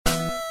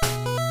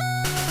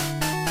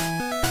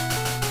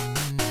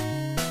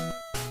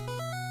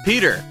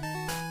Peter,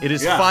 it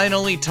is Yeah.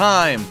 finally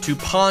time to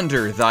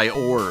ponder thy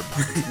orb.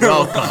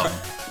 Welcome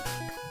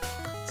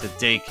to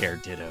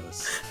Daycare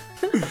Dittos.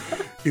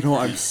 You know,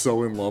 I'm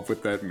so in love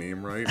with that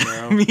meme right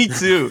now. Me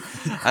too.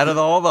 Out of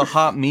all the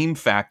hot meme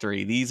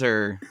factory, these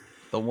are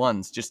the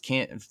ones. Just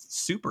can't.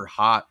 Super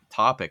hot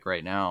topic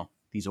right now.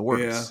 These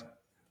orbs. Yeah.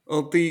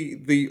 Well,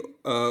 the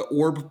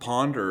orb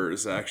ponder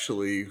is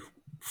actually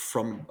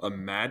from a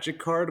magic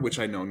card, which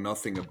I know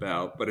nothing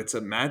about, but it's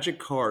a magic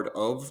card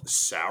of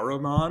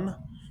Saruman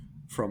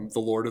from The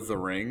Lord of the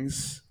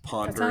Rings, That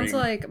pondering. sounds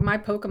like my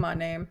Pokemon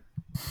name.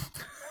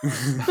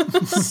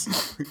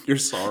 Your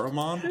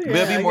Saruman?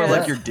 Maybe I more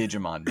like guess. your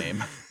Digimon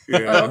name.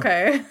 Yeah. Oh,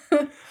 okay.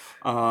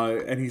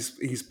 And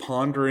he's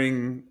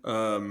pondering.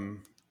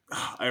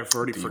 I've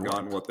already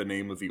forgotten what the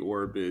name of the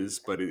orb is,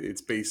 but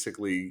it's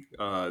basically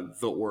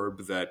the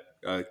orb that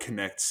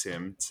connects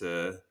him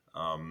to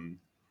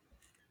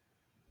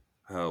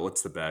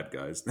what's the bad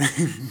guy's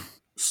name?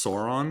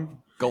 Sauron.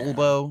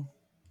 Golbo.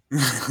 I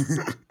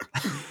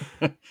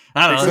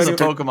don't know. This is a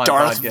Pokemon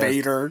Darth podcast.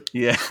 Vader.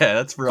 Yeah,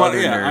 that's for But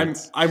other yeah,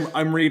 nerds.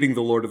 I'm reading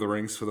The Lord of the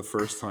Rings for the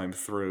first time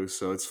through,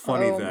 so it's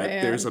funny Oh, that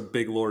man. there's a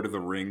big Lord of the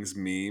Rings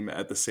meme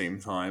at the same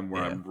time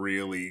where Yeah. I'm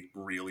really,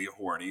 really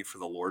horny for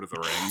the Lord of the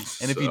Rings.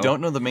 And if you so- don't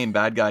know the main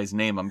bad guy's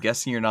name, I'm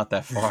guessing you're not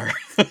that far.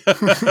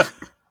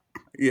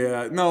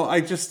 Yeah, no,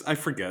 I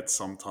forget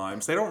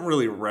sometimes. They don't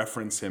really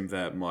reference him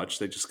that much.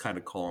 They just kind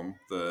of call him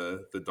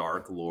the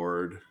Dark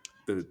Lord,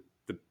 the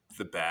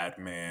bad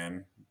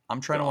man.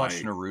 I'm trying to watch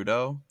Eye-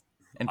 Naruto,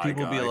 and Eye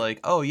people will be guy. like,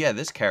 "Oh yeah,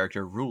 this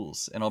character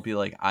rules," and I'll be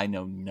like, "I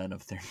know none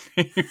of their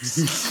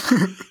names."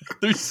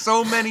 There's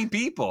so many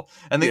people,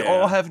 and they Yeah.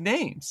 all have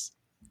names.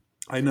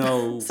 I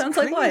know Sounds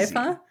like life, crazy.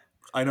 huh?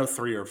 I know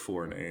 3 or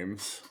 4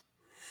 names.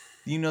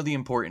 You know the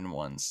important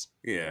ones: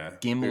 Yeah.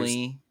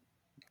 Gimli,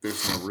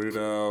 There's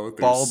Naruto, there's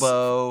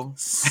Balbo,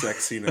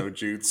 Sexy no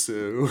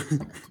Jutsu.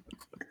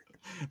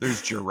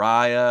 there's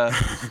Jiraiya.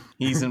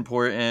 He's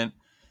important,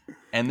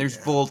 and there's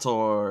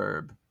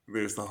Voltorb.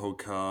 There's the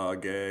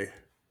Hokage.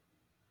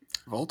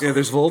 Voltorb. Yeah,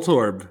 there's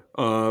Voltorb.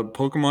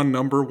 Pokemon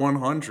number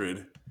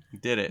 100. You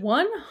did it.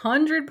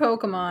 100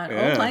 Pokemon.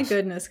 Yeah. Oh my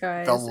goodness,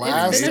 guys. The It's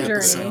last been a journey.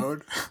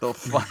 episode. The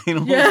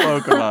final Yeah.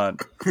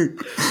 Pokemon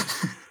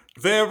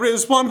There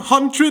is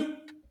 100.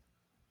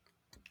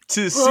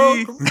 to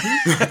see.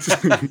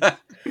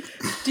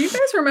 Do you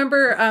guys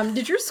remember,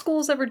 did your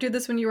schools ever do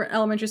this when you were in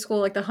elementary school,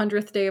 like the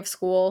 100th day of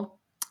school?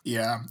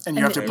 Yeah, and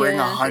you have to bring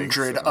Yeah.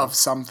 100 I think so. of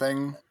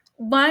something.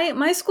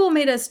 My school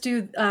made us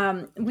do,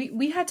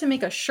 we had to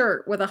make a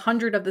shirt with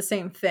 100 of the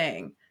same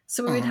thing.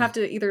 So we would have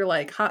to either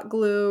like hot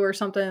glue or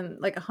something,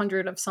 like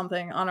 100 of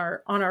something on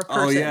our person.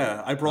 Oh,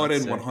 yeah. I brought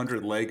That's in sick.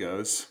 100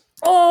 Legos.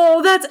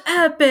 Oh, that's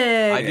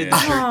epic. I did the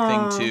shirt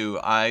Aw. thing too.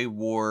 I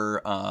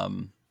wore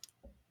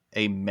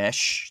a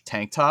mesh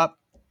tank top,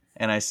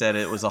 and I said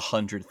it was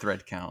 100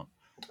 thread count,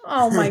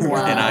 Oh my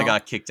god. and I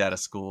got kicked out of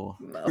school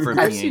for Of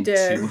course you being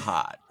did. too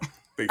hot.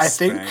 They I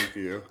think- spanked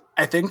you.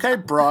 I think I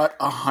brought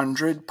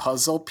 100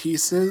 puzzle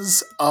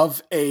pieces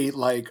of a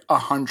like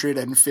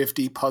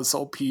 150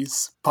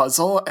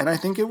 puzzle, and I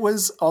think it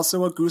was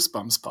also a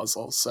Goosebumps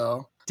puzzle.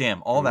 So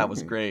Damn, all that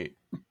was Ooh. great.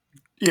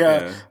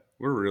 yeah.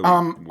 We're really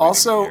winning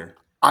Also, here.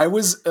 I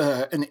was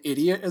an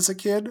idiot as a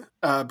kid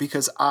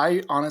because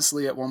I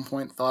honestly at one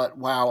point thought,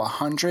 wow,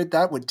 100,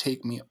 that would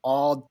take me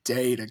all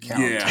day to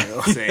count Yeah,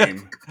 to.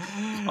 same.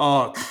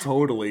 Oh,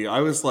 totally. I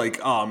was like,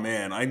 oh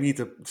man, I need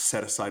to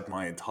set aside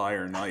my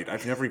entire night.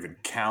 I've never even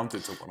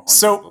counted to 100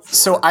 So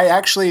before. I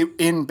actually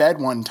in bed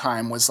one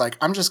time was like,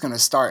 I'm just gonna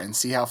start and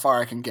see how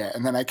far I can get,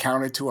 and then I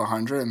counted to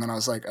 100, and then I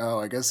was like, oh,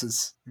 I guess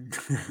it's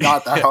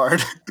not that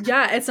hard.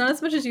 Yeah, it's not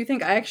as much as you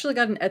think. I actually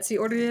got an Etsy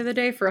order the other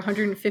day for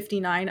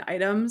 159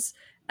 items.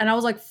 And I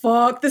was like,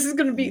 fuck, this is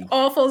going to be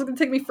awful. It's going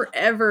to take me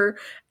forever.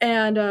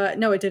 And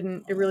no, it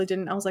didn't. It really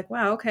didn't. I was like,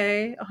 wow,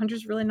 okay. 100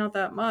 is really not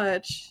that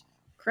much.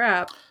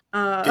 Crap.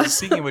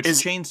 Speaking of which,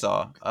 Is-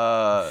 Chainsaw.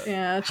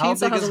 Yeah, how Chainsaw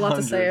big has is a lot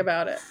to say 100?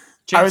 about it.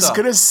 I was Chainsaw.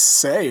 gonna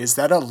say, is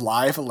that a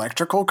live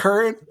electrical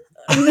current?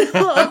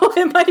 Oh,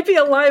 it might be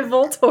a live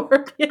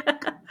Voltorb. Yeah.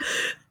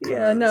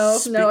 Yeah, no,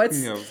 it's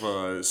Speaking of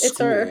our-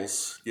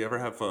 schools, you ever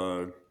have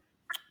a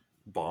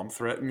bomb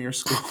threat in your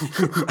school?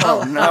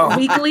 Oh, no.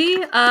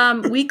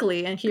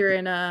 weekly and here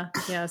in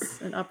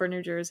yes, in upper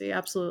New Jersey,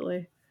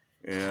 absolutely.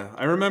 Yeah,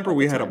 I remember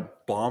we had a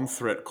bomb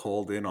threat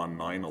called in on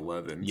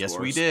 9/11. to Yes,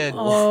 our we did.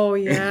 school. Oh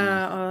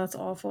yeah, oh that's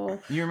awful.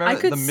 You I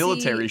remember could the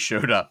military see-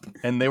 showed up,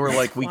 and they were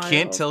like, "We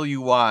can't Wild. tell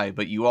you why,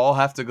 but you all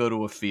have to go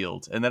to a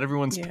field." And then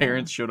everyone's Yeah.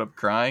 parents showed up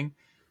crying,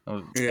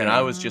 and Yeah.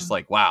 I was just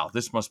like, "Wow,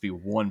 this must be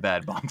one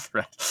bad bomb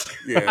threat."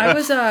 Yeah. I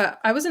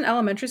was in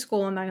elementary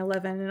school on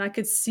 9/11 and I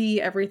could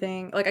see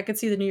everything. Like I could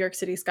see the New York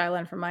City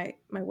skyline from my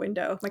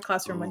window, my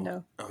classroom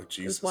window. Oh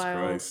Jesus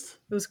wild. Christ!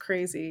 It was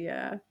crazy,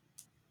 yeah.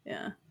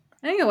 Yeah.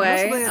 Also, Anyway,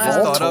 I just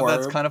thought of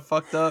that's Voltorb. kind of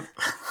fucked up.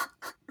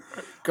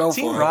 Go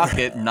Team for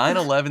Rocket,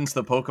 9/11's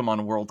the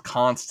Pokemon world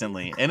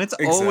constantly, and it's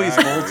always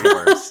Exactly.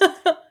 Voltorbs.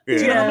 Yeah. Do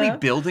you know how Yeah. many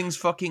buildings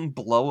fucking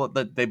blow up?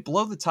 That they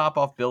blow the top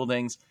off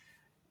buildings.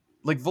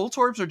 like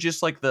Voltorbs are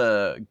just like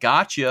the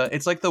gotcha.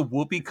 It's like the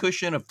whoopee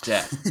cushion of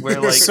death. Where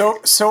like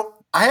So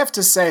I have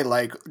to say,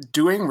 like,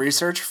 doing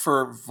research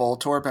for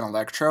Voltorb and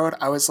Electrode,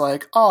 I was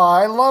like, oh,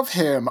 I love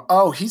him.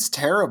 Oh, he's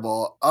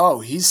terrible.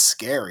 Oh, he's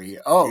scary.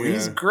 Oh,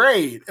 he's Yeah.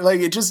 great.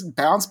 Like, it just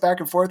bounced back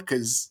and forth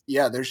because,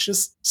 yeah, there's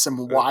just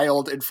some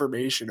wild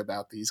information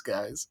about these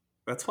guys.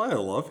 That's why I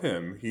love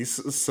him.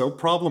 He's so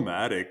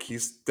problematic.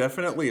 He's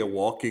definitely a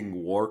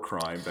walking war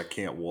crime that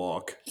can't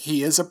walk.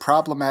 He is a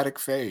problematic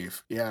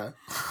fave. Yeah.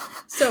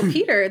 So,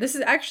 Peter, this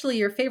is actually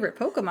your favorite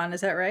Pokemon, is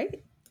that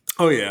right?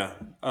 Oh yeah.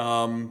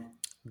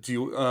 Do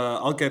you?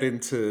 I'll get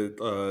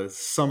into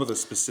some of the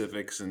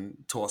specifics and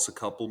toss a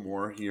couple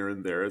more here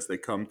and there as they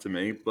come to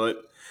me. But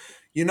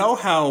you know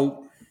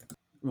how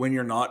when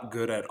you're not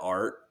good at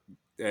art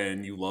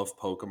and you love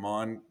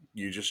Pokemon,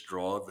 you just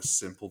draw the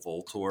simple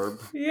Voltorb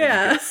and you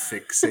Yeah. get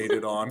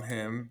fixated on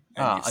him.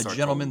 And you a start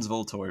gentleman's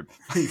Voltorb.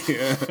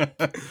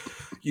 yeah.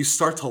 You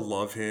start to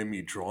love him.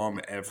 You draw him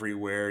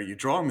everywhere. You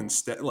draw him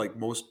instead, like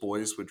most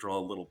boys would draw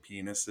little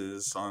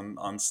penises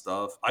on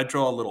stuff. I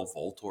draw little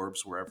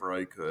Voltorbs wherever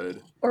I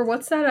could. Or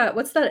what's that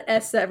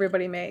S that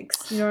everybody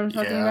makes? You know what I'm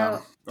talking Yeah.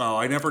 about? Oh,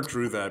 I never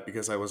drew that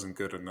because I wasn't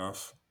good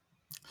enough.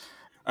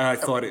 I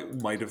thought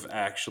it might have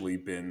actually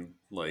been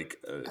like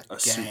a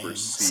super gang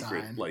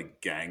secret sign.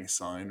 like gang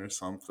sign or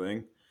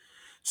something.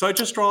 So I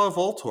just draw a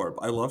Voltorb.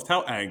 I loved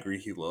how angry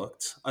he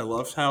looked. I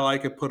loved how I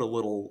could put a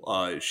little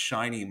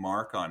shiny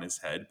mark on his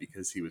head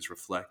because he was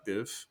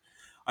reflective.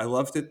 I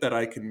loved it that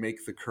I can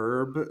make the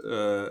curb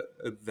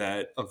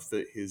that of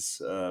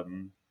his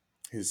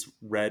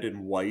red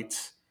and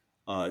white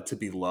to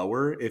be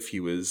lower if he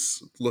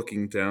was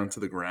looking down to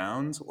the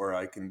ground, or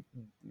I can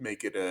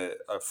make it a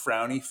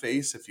frowny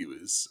face if he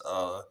was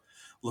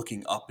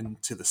looking up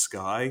into the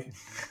sky.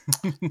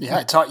 Yeah,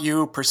 I taught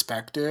you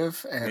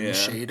perspective and Yeah.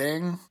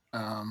 shading.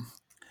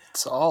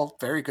 It's all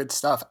very good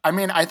stuff. I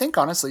mean, I think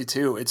honestly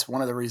too, it's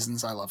one of the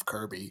reasons I love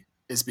Kirby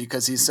is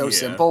because he's so Yeah.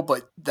 simple,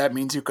 but that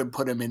means you can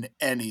put him in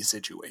any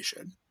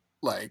situation.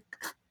 Like,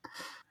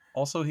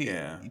 Also, he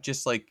Yeah.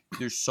 just like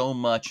there's so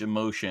much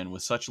emotion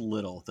with such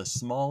little. The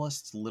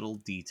smallest little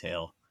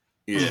detail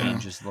Yeah.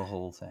 changes the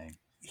whole thing.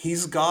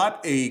 He's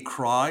got a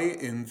cry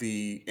in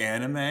the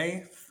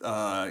anime.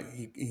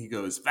 He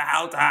goes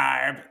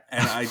Valtarb,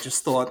 and I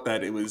just thought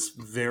that it was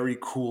very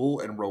cool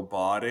and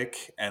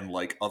robotic and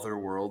like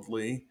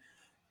otherworldly.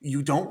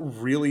 You don't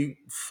really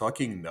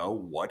fucking know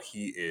what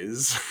he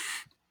is.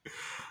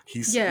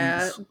 he's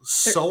Yeah,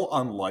 so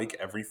unlike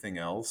everything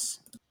else.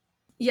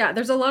 Yeah,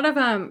 there's a lot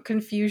of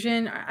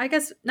confusion. I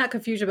guess not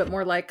confusion, but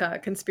more like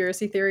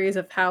conspiracy theories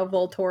of how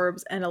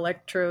Voltorbs and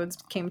Electrodes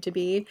came to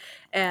be.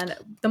 And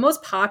the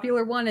most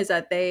popular one is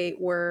that they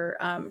were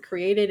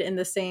created in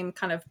the same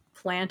kind of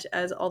plant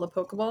as all the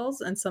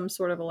Pokeballs, and some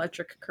sort of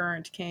electric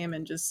current came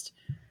and just,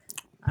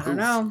 I don't Poof.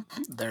 know.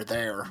 they're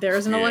there.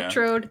 There's an Yeah.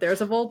 Electrode,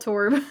 there's a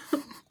Voltorb.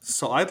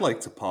 So I'd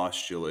like to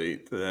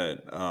postulate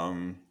that,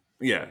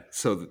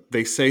 so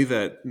they say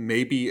that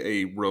maybe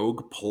a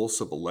rogue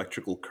pulse of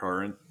electrical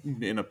current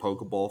in a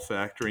Pokeball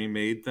factory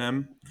made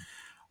them.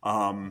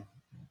 And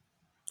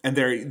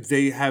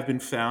they have been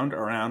found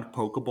around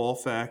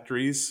Pokeball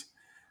factories,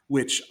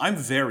 which I'm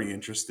very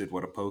interested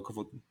what a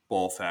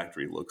Pokeball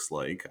factory looks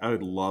like. I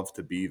would love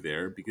to be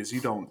there because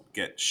you don't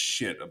get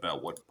shit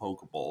about what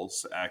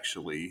Pokeballs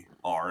actually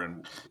are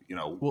and,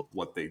 Well,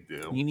 what they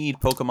do. You need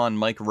Pokemon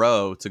Mike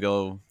Rowe to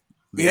go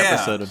the Yeah.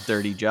 episode of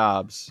Dirty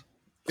Jobs.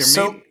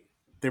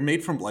 They're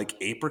made from like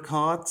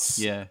apricots.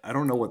 Yeah. I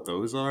don't know what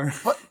those are.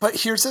 But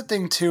here's the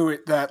thing too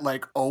that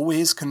like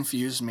always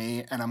confused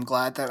me, and I'm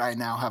glad that I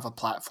now have a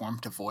platform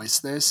to voice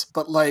this.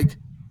 But like,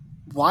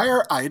 why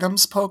are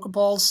items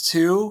Pokeballs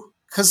too?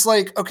 Because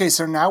like, okay,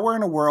 so now we're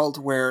in a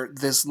world where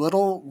this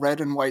little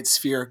red and white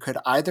sphere could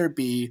either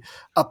be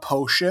a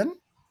potion,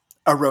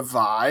 a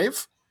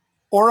revive,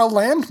 or a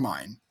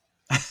landmine.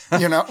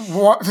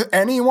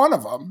 Any one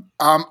of them.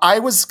 I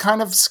was kind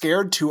of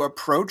scared to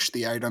approach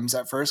the items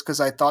at first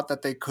because I thought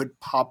that they could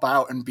pop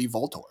out and be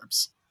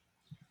Voltorbs.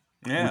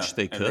 Yeah, Which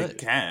they and could. They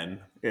can.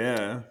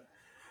 Yeah.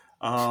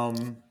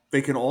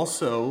 They can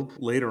also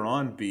later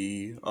on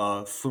be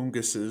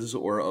funguses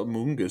or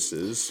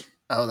amoonguses.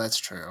 Oh, that's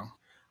true.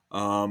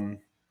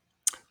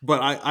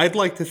 But I'd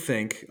like to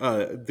think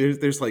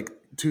there's like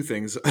two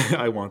things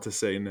I want to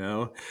say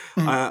now.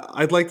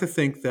 I'd like to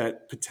think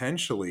that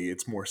potentially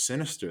it's more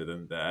sinister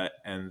than that,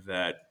 and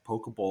that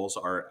Pokeballs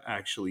are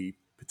actually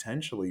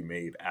potentially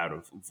made out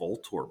of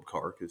Voltorb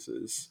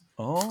carcasses.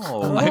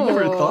 Oh, I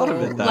never thought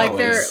of it that like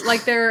way.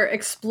 they're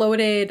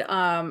exploded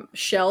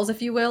shells,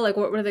 if you will. Like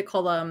what are they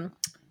called?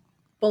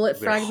 Bullet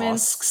They're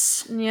fragments.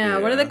 husks. Yeah,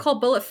 what are they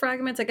called? Bullet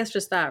fragments? I guess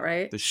just that,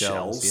 right? The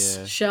shells, Shells.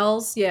 yeah.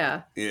 Shells,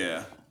 yeah.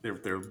 Yeah,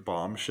 they're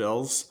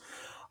bombshells.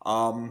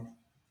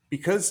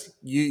 Because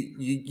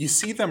you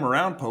see them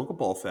around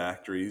Pokeball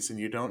factories, and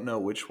you don't know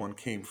which one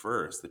came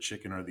first, the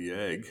chicken or the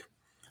egg.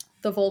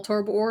 The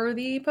Voltorb or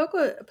the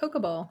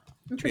Pokeball.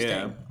 Interesting.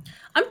 Yeah.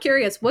 I'm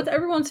curious, what's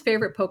everyone's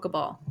favorite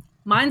Pokeball?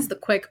 Mine's the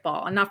Quick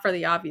Ball, and not for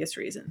the obvious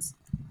reasons.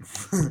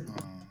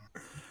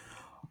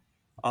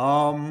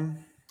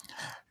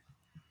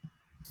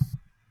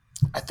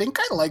 I think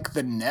I like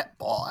the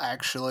netball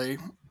actually.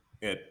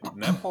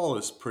 Netball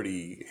is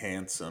pretty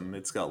handsome.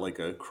 It's got like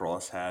a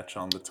crosshatch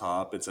on the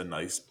top. It's a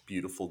nice,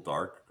 beautiful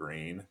dark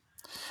green.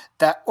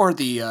 That or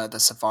the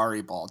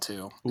safari ball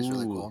too is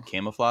really Ooh, cool.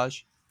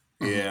 camouflage.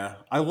 Yeah,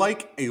 I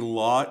like a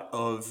lot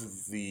of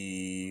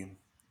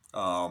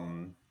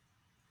um,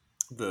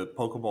 the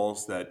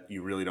Pokeballs that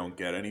you really don't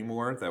get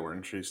anymore that were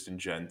introduced in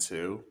Gen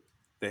 2.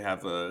 They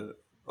have a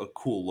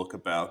cool look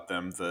about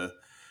them.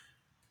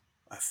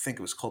 I think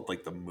it was called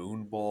like the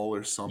Moon Ball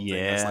or something.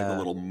 It has like a Yeah.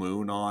 little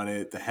moon on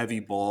it. The Heavy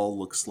Ball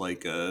looks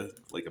like a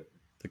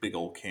big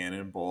old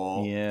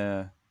cannonball.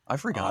 Yeah. I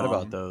forgot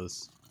about Um,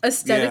 those. yeah,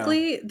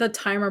 Aesthetically, the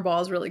timer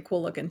ball is really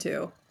cool looking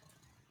too.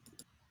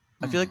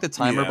 I feel like the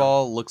timer Yeah.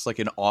 ball looks like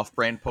an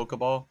off-brand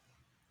Pokeball.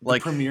 the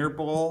Like Premier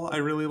Ball I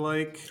really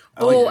like.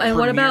 I Oh, like and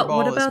Premier what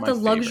Ball is about my the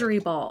favorite. luxury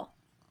ball?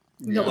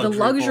 No, Yeah. the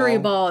luxury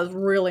Ball. ball is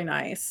really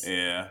nice.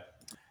 Yeah.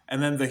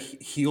 And then the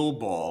Heal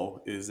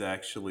Ball is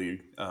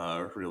actually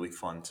really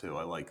fun too.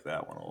 I like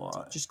that one a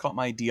lot. just caught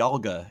my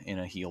Dialga in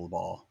a heal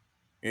ball.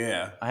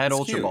 Yeah. I had it's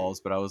Ultra cute. Balls,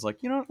 but I was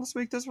like, you know what? Let's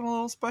make this one a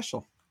little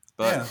special.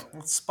 But Yeah,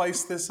 let's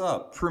spice this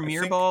up.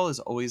 Premier Ball is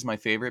always my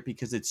favorite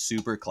because it's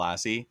super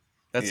classy.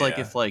 That's like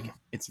Yeah. if like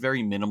it's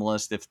very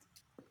minimalist.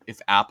 If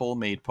Apple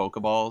made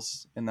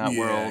Pokeballs in that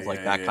world,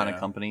 like that kind of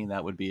company,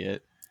 that would be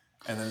it.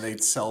 And then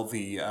they'd sell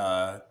the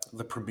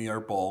Premier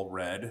Ball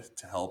Red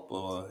to help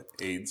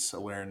AIDS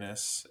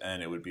awareness,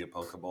 and it would be a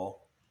Pokeball.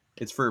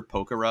 It's for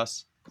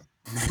Pokerus.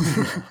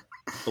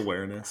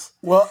 Awareness.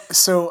 Well,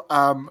 so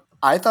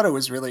I thought it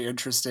was really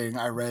interesting.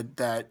 I read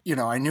that,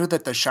 I knew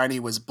that the shiny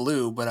was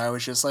blue, but I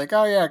was just like,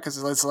 oh yeah,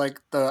 because it's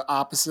like the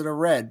opposite of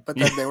red. But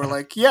then they were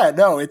like, yeah,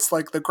 no, it's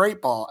like the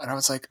Great Ball. And I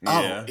was like,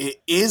 oh, Yeah.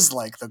 it is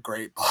like the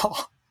Great Ball.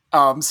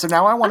 So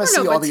now I want to I don't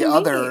see know, all but the to me-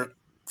 other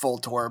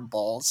Voltorb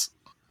balls.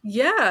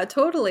 Yeah,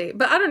 totally.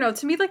 But I don't know.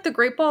 To me, like the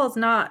great ball is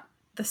not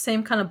the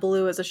same kind of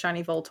blue as a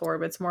shiny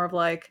Voltorb. It's more of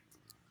like,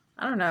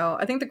 I don't know.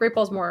 I think the great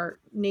ball is more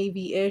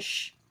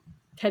navy-ish,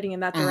 heading in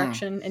that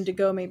direction.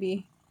 Indigo,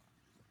 maybe.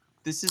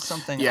 This is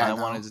something Yeah, I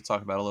no. wanted to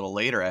talk about a little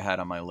later. I had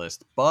on my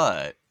list,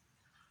 but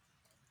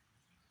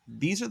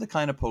these are the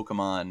kind of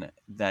Pokemon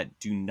that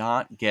do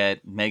not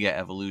get Mega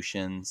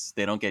Evolutions.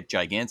 They don't get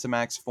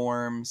Gigantamax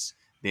forms.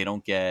 They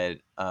don't get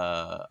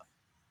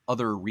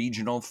other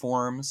regional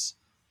forms.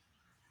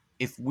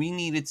 If we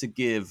needed to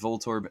give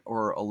Voltorb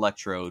or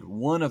Electrode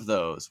one of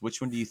those,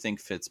 which one do you think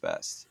fits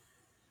best?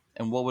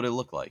 And what would it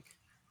look like?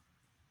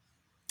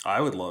 I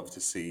would love to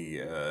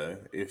see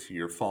if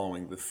you're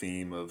following the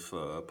theme of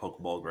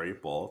Pokeball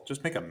Great Ball,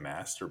 just make a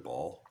Master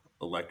Ball,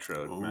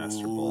 Electrode,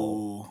 Master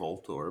Ball, Ooh.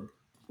 Voltorb.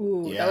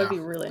 Ooh, that Yeah. would be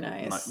really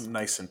nice.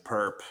 Nice and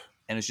perp.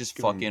 And it's just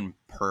Give 'em- fucking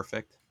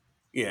perfect.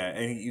 Yeah,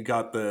 and you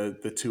got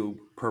the two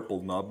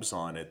purple nubs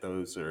on it.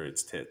 Those are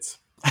its tits.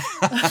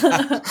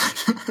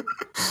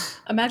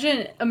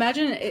 Imagine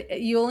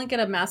you only get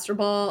a Master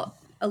Ball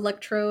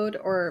Electrode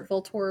or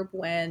Voltorb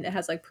when it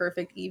has like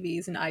perfect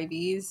EVs and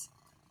IVs,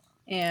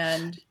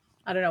 and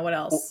I don't know what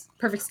else.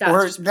 Perfect stats.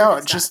 Or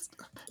perfect stats.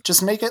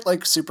 just make it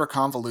like super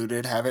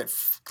convoluted. Have it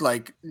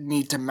like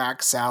need to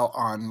max out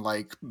on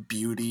like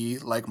beauty,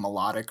 like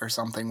melodic or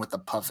something with the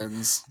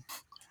puffins.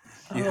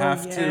 You Oh,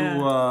 have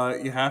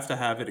yeah. to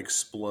have it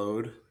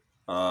explode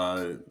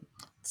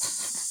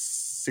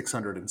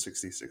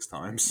 666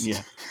 times.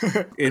 Yeah.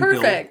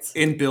 Perfect.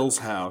 In Bill's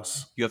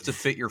house. You have to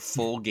fit your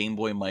full Game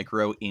Boy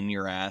Micro in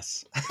your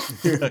ass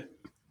and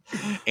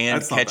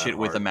That's not catch that it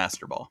with a hard.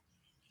 Master Ball.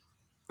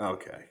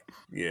 Okay.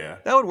 Yeah.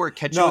 That would work.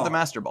 Catch it No. with a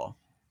Master Ball.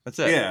 That's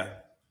it. Yeah.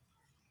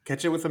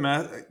 Catch it with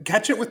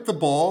the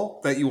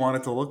ball that you want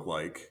it to look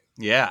like.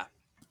 Yeah.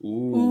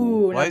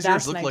 Ooh. Why now does yours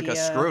that's an look like a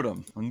idea.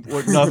 scrotum?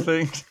 What,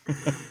 nothing.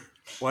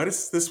 Why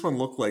does this one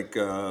look like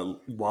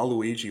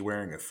Waluigi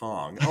wearing a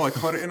thong? Oh, I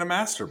caught it in a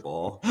Master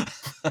Ball.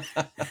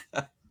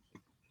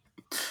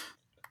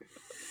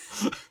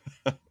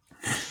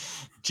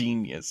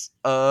 Genius.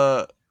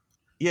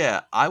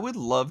 Yeah, I would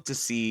love to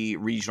see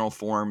regional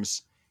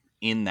forms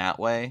in that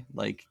way,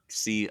 like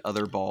see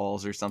other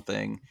balls or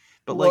something.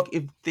 But Well- like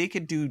if they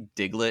could do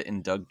Diglett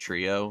and Doug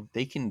Trio,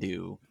 they can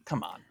do.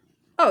 Come on.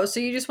 Oh, so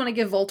you just want to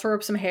give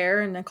Voltorb some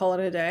hair and then call it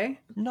a day?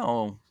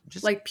 No,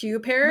 just Like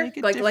pube hair? make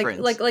it Like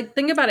different.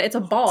 think about it. It's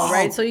a ball, Oh,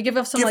 right? So you give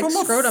up some Give like him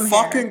scrotum a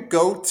hair. fucking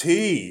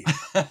goatee.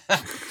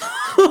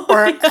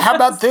 Or how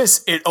about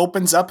this? It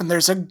opens up and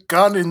there's a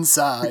gun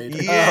inside.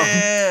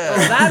 Yeah. Oh,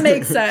 that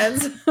makes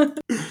sense.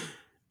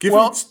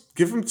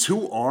 Give him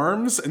 2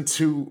 arms and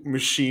 2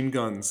 machine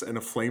guns and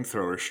a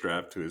flamethrower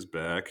strapped to his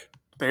back.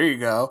 There you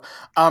go.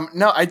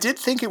 No, I did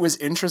think it was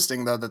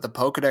interesting though that the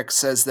Pokedex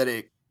says that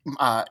it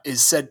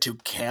is said to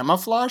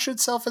camouflage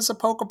itself as a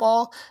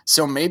Pokeball.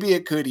 So maybe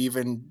it could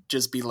even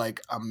just be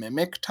like a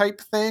mimic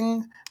type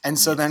thing. And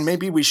so then Yes.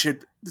 maybe we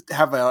should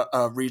have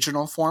a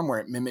regional form where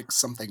it mimics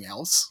something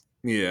else.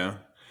 Yeah.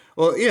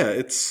 Well, yeah,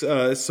 it's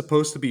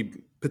supposed to be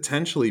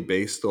potentially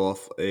based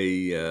off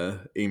a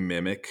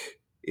mimic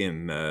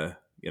in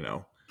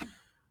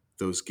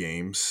those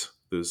games,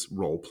 those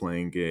role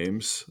playing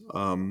games.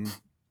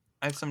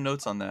 I have some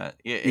notes on that.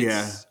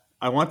 Yeah.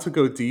 I want to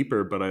go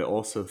deeper, but I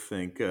also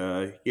think,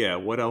 yeah,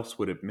 what else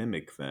would it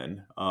mimic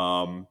then?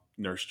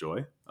 Nurse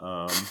Joy.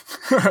 Uh,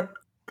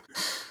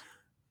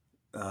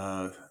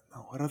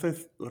 what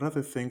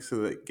other things?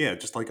 Yeah,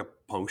 just like a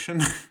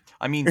potion,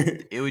 I mean,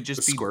 it would a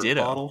just be squirt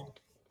Ditto. bottle.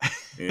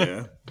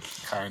 Yeah,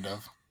 Kind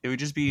of. It would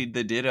just be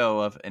the Ditto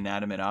of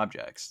inanimate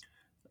objects.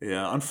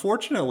 yeah.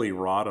 Unfortunately,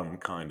 Rodham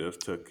kind of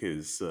took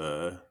his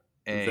that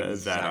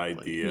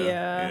Exactly.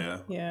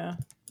 idea. Yeah.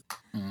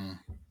 Mm.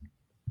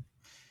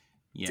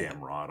 Yeah.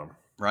 Damn Rodham.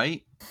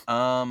 Right.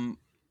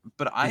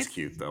 But He's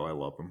cute though. I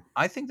love him.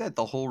 I think that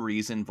the whole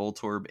reason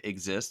Voltorb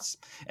exists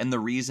and the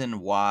reason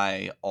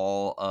why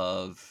all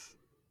of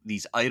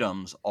these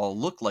items all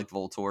look like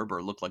Voltorb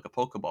or look like a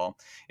Pokeball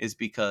is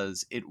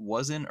because it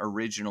wasn't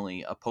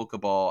originally a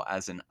Pokeball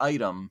as an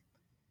item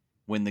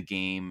when the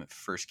game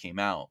first came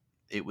out.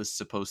 It was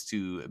supposed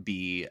to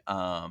be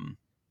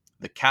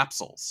the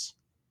capsules.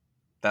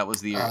 That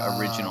was the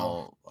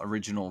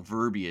original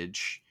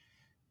verbiage.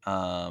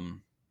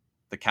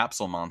 The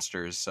capsule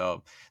monsters.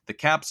 So the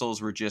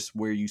capsules were just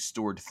where you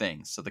stored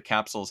things. So the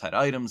capsules had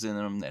items in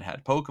them that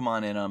had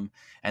Pokemon in them.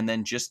 And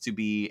then just to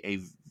be a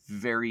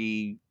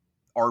very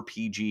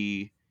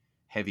RPG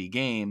heavy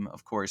game,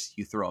 of course,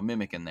 you throw a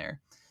Mimic in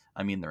there.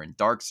 I mean, they're in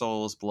Dark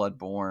Souls,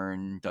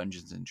 Bloodborne,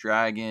 Dungeons and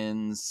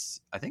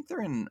Dragons. I think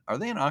are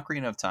they in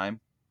Ocarina of Time?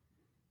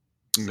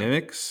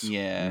 Mimics?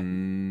 Yeah.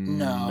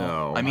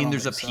 No. I mean, don't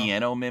there's a think so.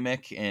 piano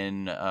Mimic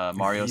in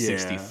Mario Yeah.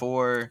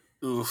 64.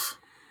 Oof.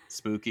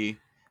 Spooky.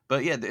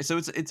 But yeah, so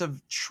it's a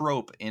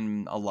trope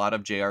in a lot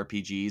of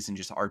JRPGs and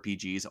just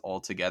RPGs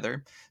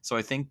altogether. So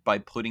I think by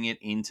putting it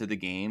into the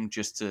game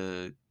just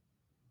to,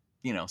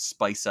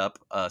 spice up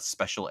a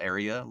special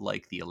area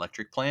like the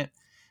electric plant,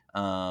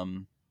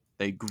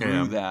 they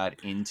grew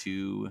that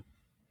into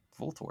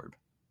Voltorb.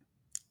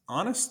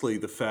 Honestly,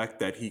 the fact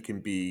that he can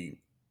be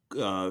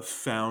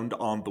found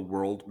on the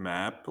world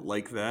map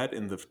like that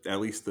in at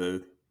least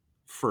the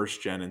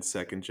first gen and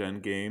second gen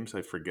games,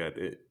 I forget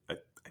it.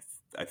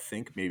 I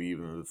think maybe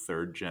even the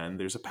third gen.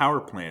 There's a power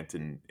plant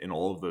in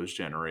all of those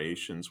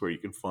generations where you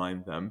can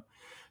find them.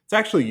 It's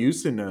actually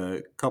used in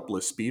a couple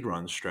of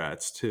speedrun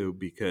strats too,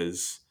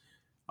 because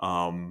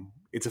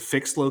it's a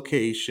fixed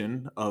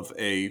location of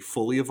a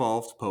fully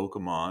evolved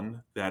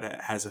Pokemon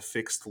that has a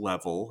fixed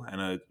level and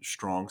a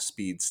strong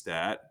speed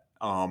stat.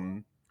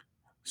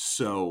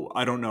 So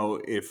I don't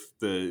know if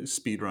the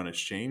speedrun has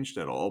changed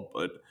at all,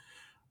 but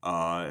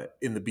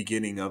in the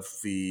beginning of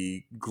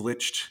the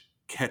glitched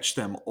catch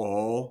them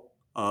all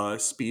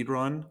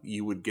speedrun,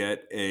 you would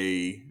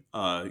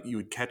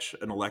catch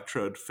an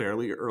Electrode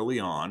fairly early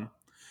on,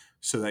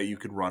 so that you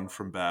could run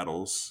from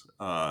battles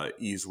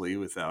easily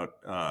without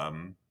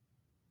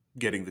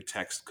getting the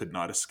text "could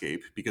not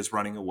escape," because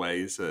running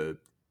away is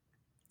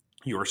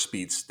your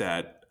speed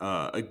stat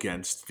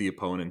against the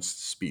opponent's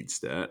speed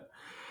stat.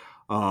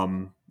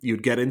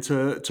 You'd get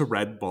into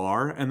Red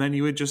Bar, and then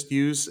you would just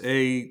use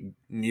a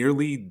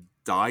nearly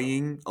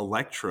dying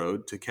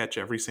Electrode to catch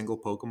every single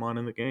Pokemon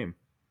in the game.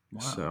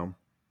 Wow. So,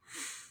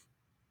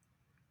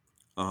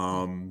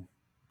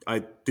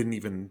 I didn't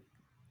even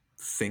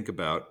think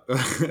about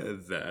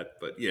that,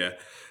 but yeah,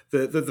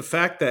 the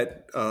fact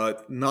that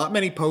not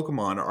many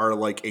Pokemon are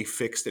like a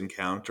fixed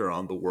encounter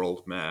on the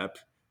world map.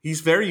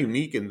 He's very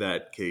unique in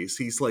that case.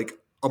 He's like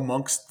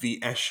amongst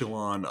the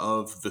echelon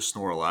of the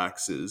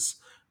Snorlaxes,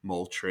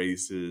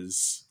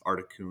 Moltres,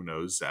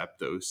 Articunos,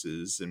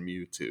 Zapdoses, and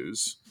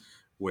Mewtwo's,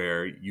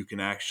 where you can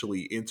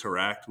actually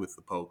interact with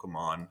the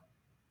Pokemon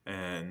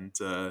and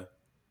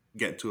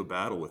get into a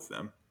battle with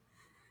them.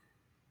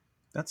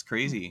 That's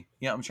crazy.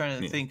 Yeah, I'm trying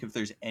to think if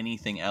there's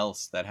anything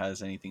else that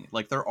has anything.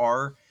 Like, there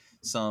are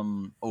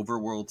some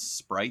overworld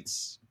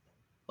sprites.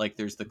 Like,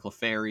 there's the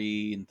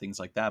Clefairy and things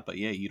like that. But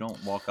yeah, you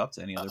don't walk up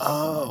to any other Pokemon.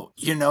 Oh,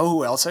 you know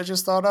who else I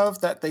just thought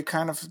of that they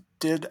kind of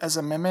did as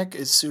a mimic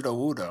is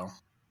Sudowoodo.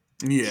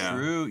 Yeah.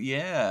 True,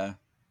 yeah.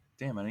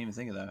 Damn, I didn't even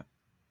think of that.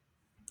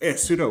 Yeah,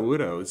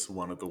 Sudowoodo is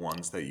one of the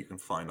ones that you can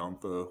find on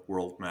the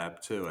world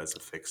map too as a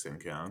fixed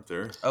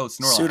encounter. Oh,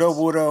 Snorlax.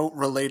 Sudowoodo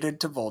related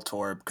to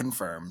Voltorb,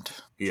 confirmed.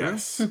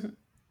 Yes. And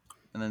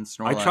then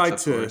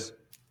Snorlax,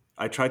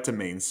 I tried to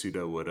main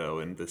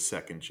Sudowoodo in the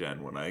second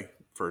gen when I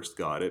first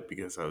got it,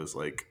 because I was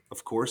like,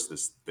 of course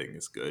this thing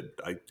is good.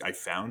 I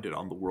found it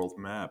on the world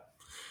map.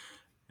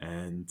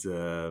 And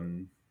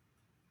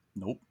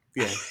nope.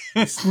 Yeah,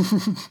 he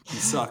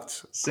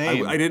sucked.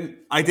 Same. I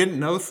didn't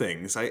know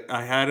things.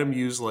 I had him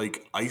use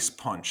like Ice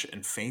Punch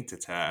and Feint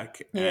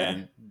Attack,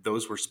 and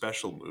those were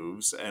special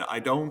moves. And I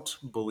don't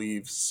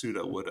believe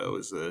Sudowoodo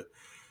is a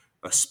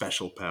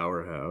special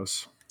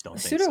powerhouse.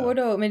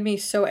 Sudowoodo made me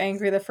so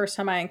angry the first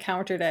time I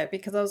encountered it,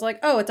 because I was like,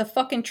 oh, it's a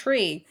fucking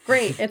tree.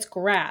 Great, it's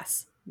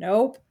grass.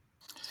 Nope.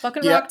 It's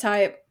fucking rock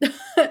type.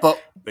 But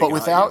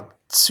without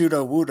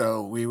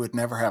Sudowoodo, we would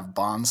never have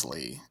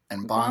Bonsly.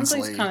 And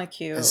Bonsly's kind of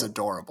cute. Is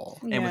adorable.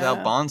 Yeah. And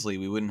without Bonsly,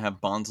 we wouldn't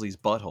have Bonsly's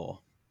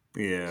butthole.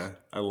 Yeah,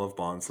 I love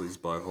Bonsly's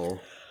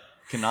butthole.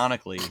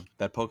 Canonically,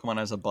 that Pokemon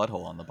has a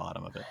butthole on the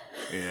bottom of it.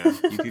 Yeah.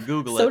 You could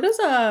Google so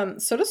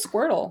it. So does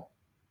Squirtle.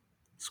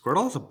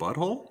 Squirtle has a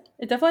butthole?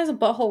 It definitely has a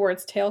butthole where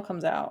its tail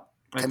comes out.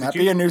 Can that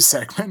be a new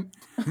segment?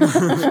 Does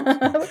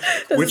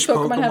Which this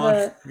Pokemon have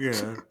a?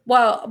 Yeah.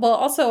 Well.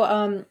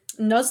 Also,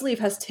 Nuzleaf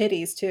has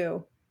titties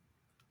too.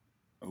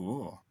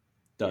 Ooh.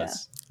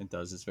 It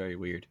does. It's very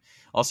weird.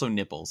 Also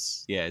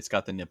nipples. Yeah, it's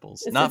got the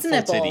nipples. It's Not full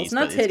nipples, titties,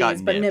 not but it's got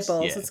titties, but nips.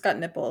 nipples. Yeah. It's got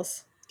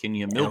nipples. Can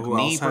you Yeah, milk who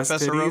me, else has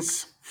Professor Oak?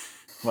 titties?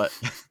 What?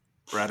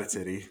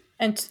 Ratatitty.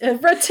 And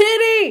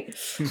titty.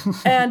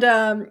 And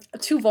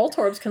 2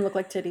 Voltorbs can look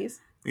like titties.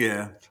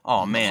 Yeah.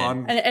 Oh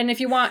man. And if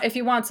you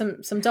want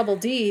some double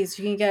Ds,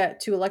 you can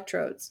get 2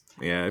 Electrodes.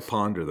 Yeah, I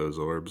ponder those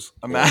orbs.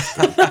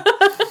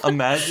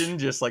 Imagine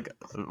just like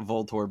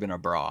Voltorb in a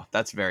bra.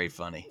 That's very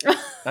funny.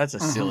 That's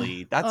a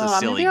silly. That's a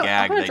silly maybe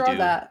gag they do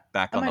that.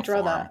 back on the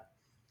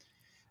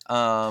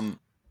farm.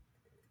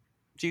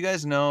 Do you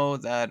guys know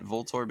that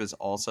Voltorb is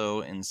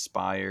also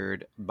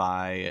inspired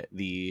by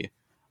the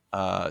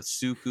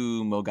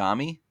Suku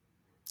Mogami?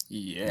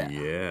 Yeah.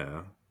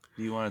 Yeah.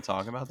 Do you want to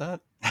talk about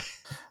that?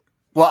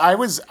 Well,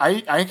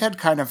 I had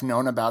kind of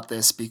known about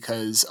this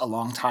because a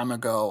long time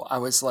ago I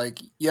was like,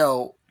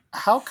 yo,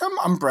 how come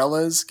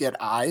umbrellas get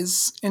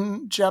eyes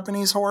in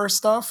Japanese horror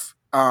stuff?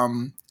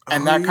 And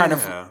that kind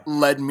of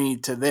led me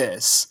to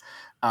this.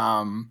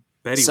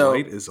 Betty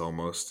White is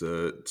almost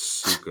a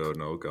Tsuko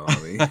no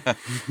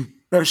Gami.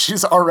 No,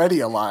 she's already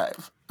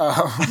alive.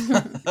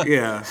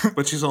 Yeah,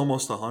 but she's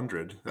almost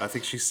 100. I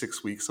think she's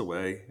 6 weeks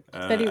away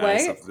Betty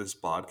White? as of this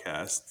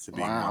podcast to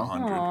being Wow.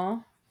 100.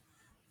 Aww.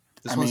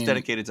 This one's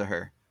dedicated to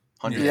her.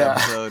 100th Yeah.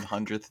 episode,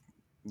 100th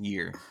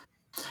year.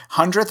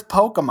 100th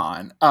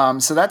Pokemon.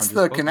 So that's 100th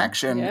the Pokemon.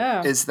 connection.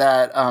 Yeah. Is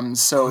that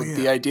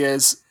the idea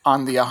is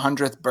on the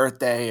 100th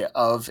birthday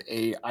of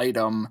a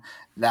item,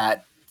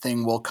 that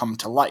thing will come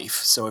to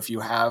life. So if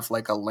you have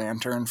like a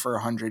lantern for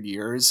 100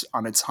 years,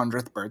 on its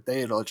 100th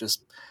birthday, it'll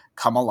just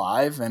come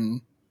alive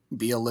and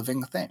be a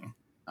living thing.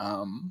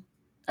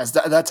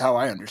 That's how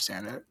I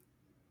understand it.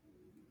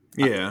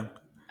 Yeah.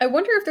 I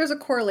wonder if there's a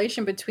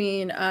correlation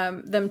between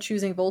them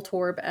choosing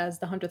Voltorb as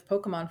the 100th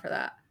Pokemon for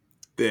that.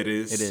 It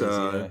is. It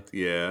is,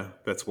 yeah,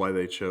 that's why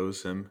they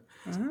chose him.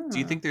 Do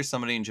you think there's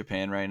somebody in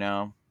Japan right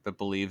now that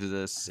believes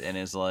this and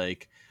is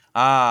like,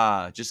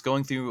 just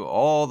going through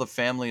all the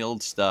family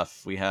old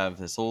stuff. We have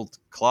this old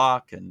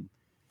clock and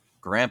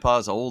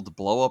Grandpa's old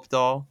blow-up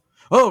doll.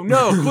 Oh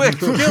no, quick,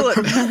 kill it.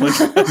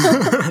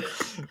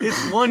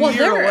 It's 1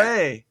 year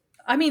away.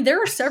 I mean,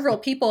 there are several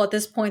people at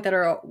this point that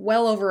are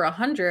well over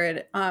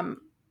 100.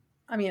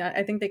 I mean,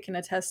 I think they can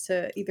attest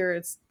to either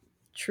its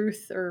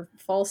truth or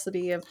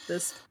falsity of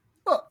this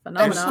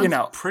phenomenon.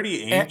 And,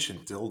 pretty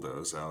ancient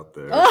dildos out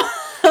there.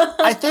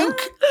 I think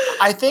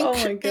Oh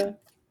my God.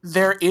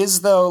 There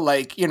is, though,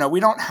 like, we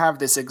don't have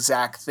this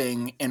exact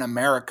thing in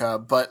America,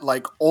 but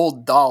like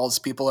old dolls,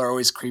 people are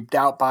always creeped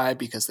out by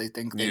because they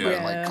think they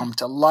might like come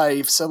to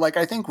life. So like,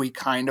 I think we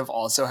kind of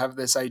also have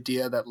this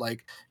idea that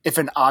like, if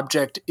an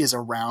object is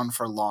around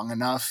for long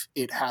enough,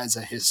 it has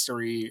a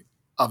history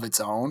of its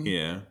own.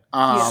 Yeah.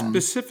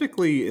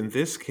 Specifically in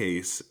this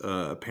case,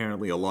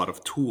 apparently a lot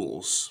of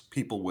tools.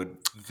 People would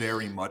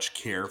very much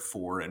care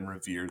for and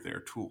revere their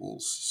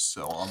tools.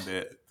 So on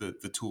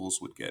the tools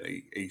would get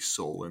a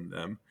soul in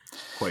them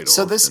quite often.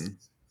 So this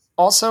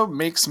also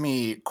makes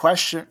me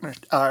question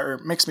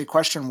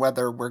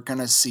whether we're going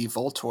to see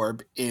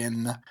Voltorb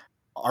in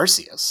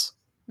Arceus,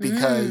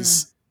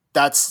 because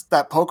that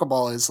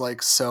Pokeball is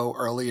like so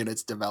early in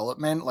its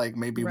development. Like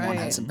maybe one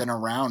hasn't been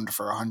around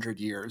for 100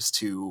 years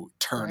to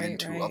turn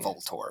into a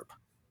Voltorb.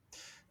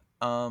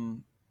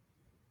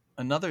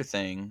 Another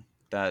thing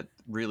that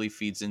really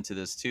feeds into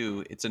this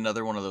too, it's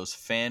another one of those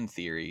fan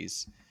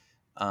theories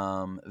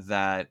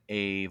that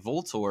a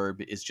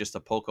Voltorb is just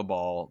a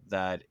Pokeball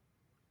that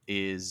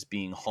is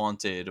being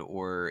haunted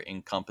or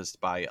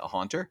encompassed by a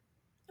haunter.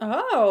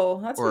 Oh,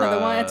 that's another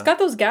one. It's got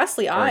those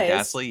ghastly eyes.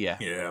 Ghastly, yeah.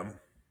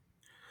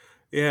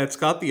 Yeah, it's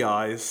got the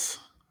eyes.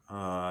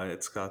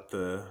 It's got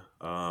the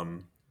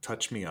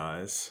touch me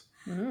eyes.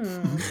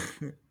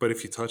 But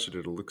if you touch it,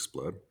 it'll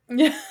explode.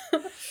 Yeah.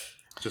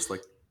 Just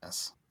like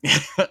yes.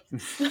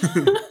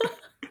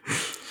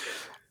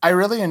 I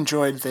really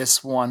enjoyed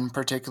this one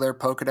particular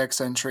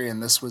Pokedex entry,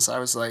 and I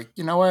was like,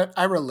 you know what?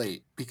 I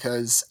relate,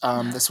 because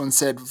this one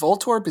said,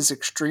 Voltorb is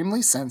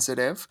extremely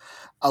sensitive,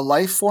 a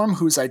life form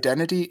whose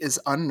identity is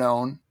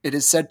unknown. It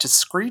is said to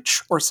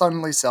screech or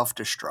suddenly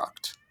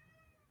self-destruct.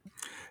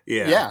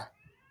 Yeah.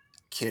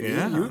 Kitty,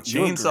 Yeah. you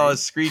Chainsaw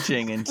is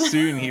screeching, and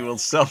soon he will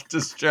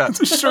self-destruct.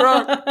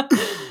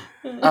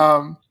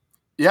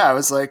 Yeah, I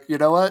was like, you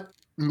know what?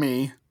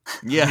 Me.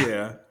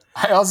 Yeah.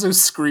 I also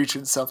screech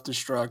and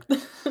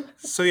self-destruct.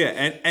 So yeah,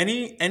 and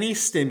any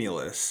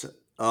stimulus,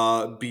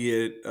 be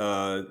it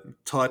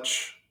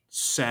touch,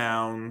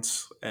 sound,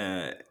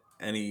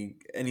 anything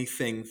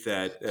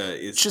that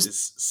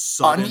is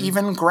sudden,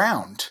 uneven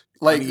ground.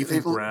 Like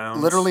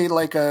literally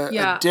like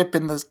a dip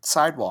in the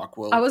sidewalk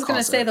will. I was going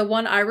to say the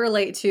one I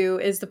relate to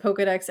is the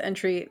Pokedex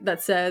entry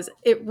that says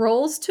it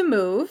rolls to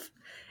move.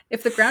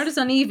 If the ground is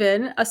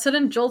uneven, a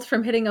sudden jolt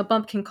from hitting a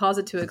bump can cause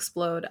it to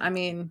explode. I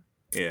mean,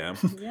 Yeah.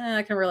 Yeah,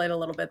 I can relate a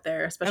little bit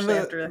there, And especially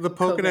after the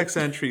COVID. Pokedex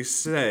entries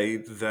say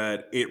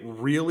that it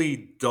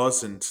really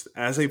doesn't,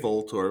 as a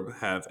Voltorb,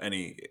 have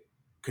any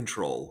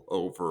control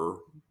over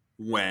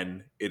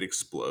when it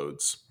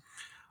explodes.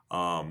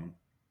 Um,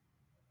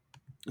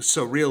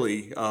 so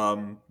really,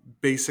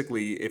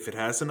 basically, if it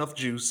has enough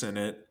juice in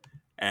it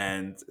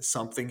and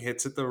something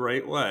hits it the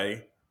right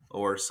way,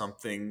 or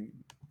something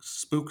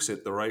spooks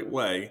it the right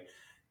way,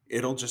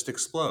 it'll just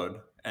explode.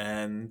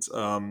 And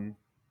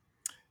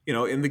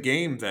in the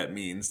game, that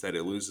means that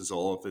it loses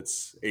all of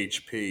its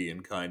HP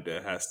and kind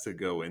of has to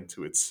go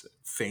into its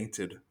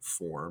fainted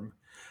form.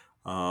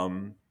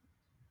 Um,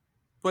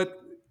 but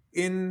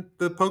in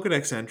the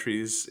Pokedex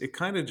entries, it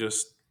kind of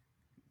just,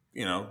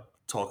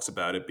 talks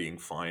about it being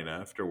fine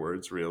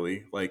afterwards,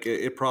 really. Like,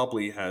 it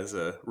probably has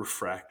a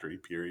refractory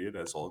period,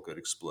 as all good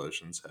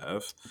explosions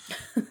have.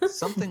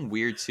 Something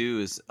weird too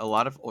is a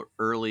lot of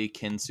early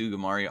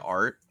Kintsugamari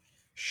art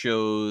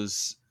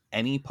shows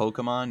any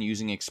Pokemon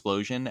using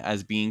explosion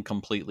as being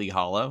completely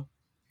hollow,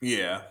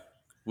 Yeah.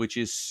 which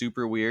is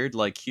super weird.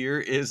 Like here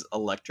is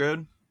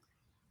Electrode.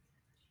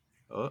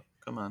 Oh,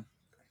 come on.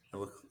 It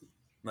looks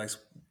nice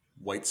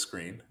white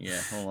screen.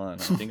 Yeah, hold on. I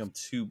think I'm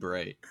too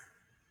bright.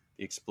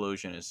 The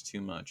explosion is too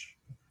much.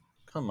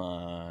 Come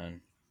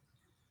on.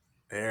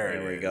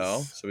 There we it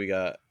go. is. So we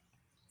got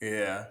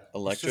Yeah. It's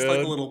Electrode. just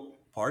like a little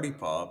party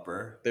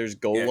popper. There's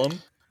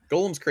Golem.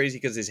 Golem's crazy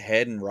because his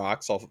head and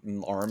rocks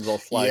and arms all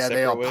fly Yeah, separate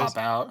they all ways. pop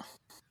out.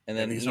 And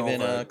then these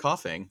even all the-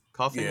 Coughing.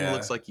 Coughing Yeah.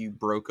 looks like you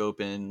broke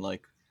open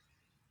like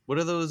what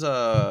are those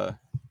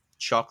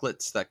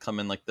chocolates that come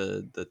in like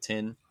the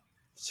tin?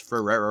 It's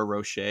Ferrero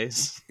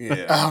Rochers.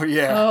 Yeah. Oh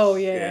yeah. Oh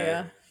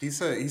yeah. He's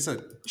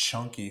a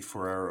chunky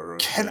Ferrero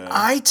Rocher. Can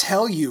I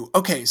tell you?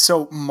 Okay,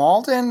 so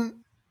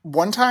Malden.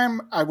 One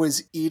time I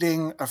was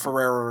eating a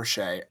Ferrero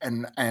Rocher,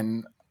 and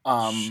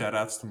shout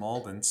outs to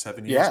Malden,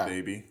 7 years, yeah.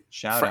 baby.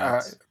 Shout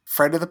outs.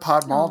 Friend of the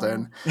pod,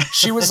 Malden.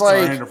 She was It's our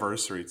like,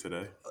 anniversary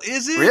today.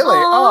 Is it? really?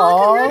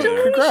 Oh,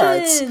 Oh,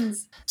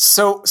 congrats.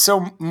 So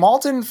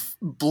Malden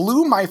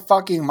blew my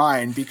fucking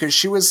mind because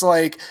she was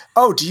like,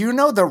 oh, do you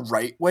know the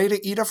right way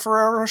to eat a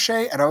Ferrero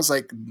Rocher? And I was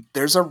like,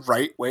 there's a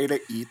right way to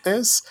eat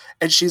this?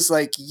 And she's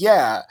like,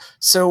 yeah.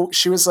 So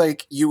she was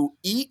like, you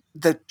eat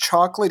the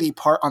chocolatey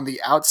part on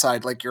the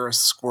outside like you're a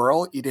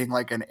squirrel eating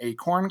like an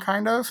acorn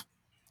kind of.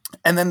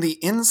 And then the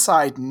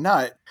inside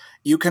nut,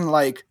 you can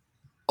like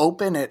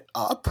open it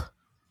up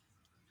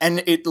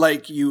and it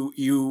like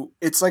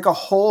it's like a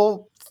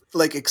whole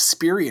like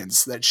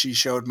experience that she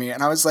showed me,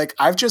 and I was like,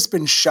 I've just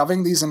been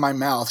shoving these in my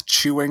mouth,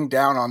 chewing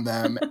down on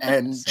them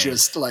and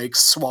just like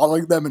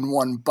swallowing them in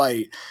one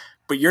bite,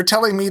 but you're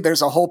telling me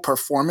there's a whole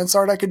performance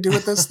art I could do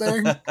with this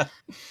thing?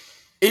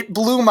 It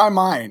blew my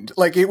mind.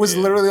 Like it was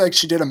literally like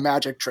she did a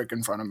magic trick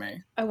in front of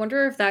me. I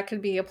wonder if that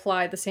could be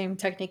applied, the same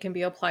technique can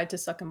be applied to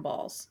sucking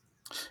balls.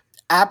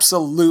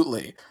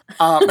 Absolutely.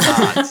 Not.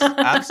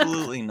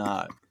 Absolutely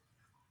not.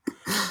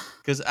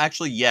 Because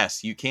actually,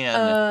 yes, you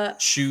can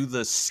chew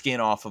the skin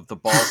off of the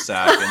ball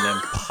sack and then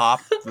pop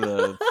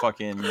the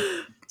fucking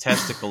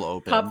testicle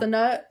open. Pop the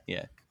nut?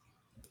 Yeah.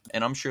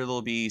 And I'm sure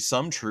there'll be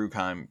some true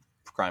crime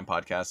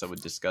podcasts that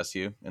would discuss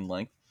you in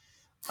length.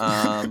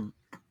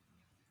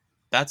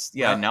 That's,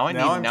 yeah, now I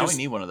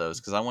need one of those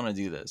because I want to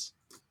do this.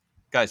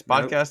 Guys,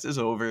 podcast is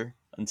over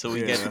until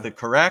we get to the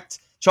correct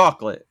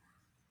chocolate.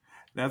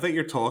 Now that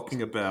you're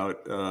talking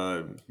about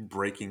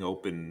breaking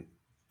open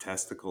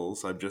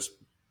testicles, I've just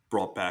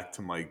brought back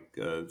to my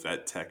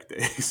vet tech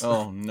days.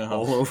 Oh no!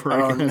 All over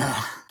again. No.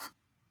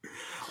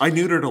 I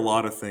neutered a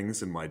lot of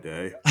things in my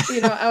day.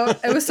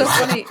 It was so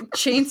funny.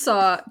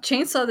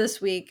 Chainsaw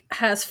this week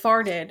has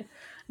farted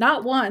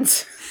not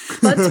once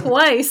but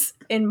twice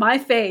in my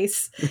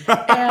face,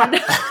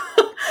 and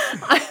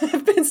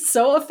I've been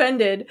so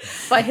offended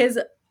by his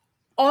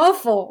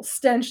awful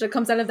stench that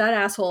comes out of that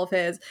asshole of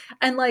his.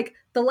 And like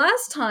the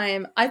last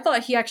time I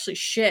thought he actually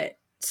shit.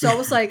 So I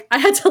was like, I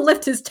had to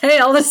lift his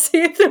tail to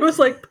see if there was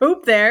like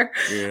poop there.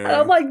 Yeah. And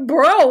I'm like,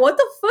 bro, what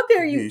the fuck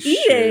are you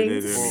eating?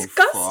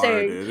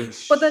 Disgusting.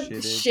 But then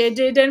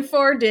shitted and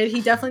farted.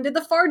 He definitely did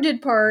the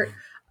farted part.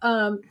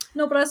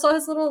 No, but I saw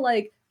his little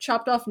like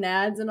chopped off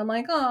nads and I'm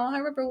like, oh, I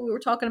remember we were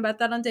talking about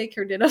that on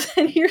Daycare Ditto.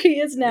 And here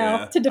he is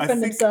now to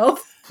defend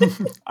himself.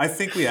 I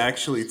think we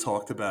actually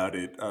talked about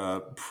it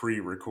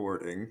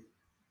pre-recording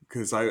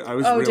because I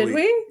was really... did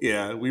we?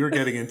 Yeah, we were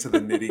getting into the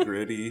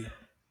nitty-gritty.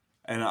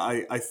 And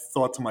I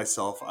thought to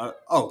myself,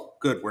 oh,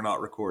 good, we're not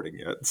recording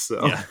yet.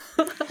 So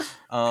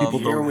people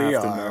don't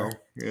have to know.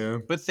 Yeah.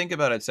 But think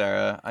about it,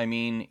 Sarah. I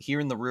mean, here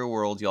in the real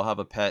world, you'll have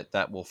a pet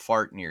that will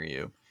fart near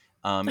you.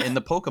 In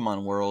the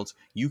Pokemon world,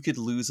 you could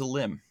lose a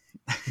limb.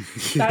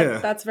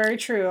 That's very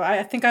true.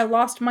 I think I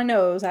lost my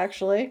nose,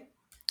 actually.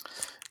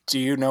 Do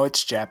you know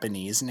its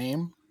Japanese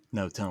name?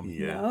 No, tell me.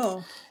 Yeah.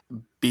 No.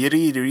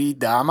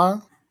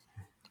 Biriridama.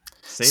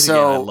 Say it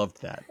again. I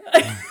loved that.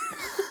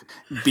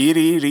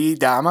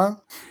 Biriridama.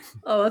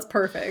 Oh, that's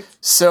perfect.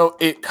 So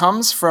it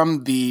comes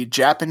from the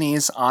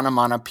Japanese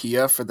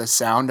onomatopoeia for the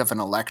sound of an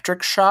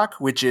electric shock,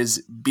 which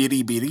is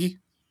biri biri.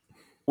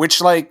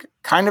 which like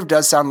kind of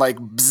does sound like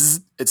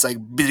bzz. It's like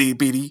bitty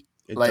bitty.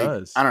 It Like,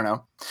 does. I don't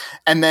know.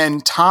 And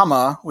then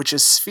Tama, which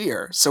is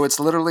sphere. So it's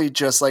literally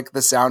just like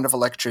the sound of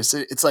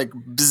electricity. It's like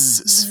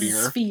bzz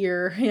sphere.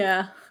 Sphere,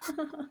 yeah.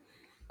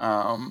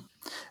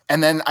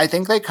 And then I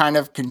think they kind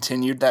of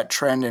continued that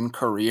trend in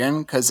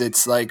Korean because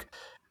it's like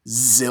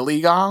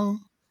zilligang.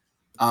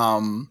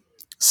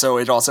 So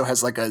it also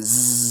has like a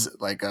zzz,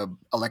 like a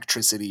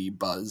electricity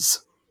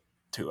buzz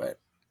to it.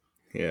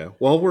 Yeah.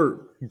 While we're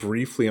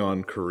briefly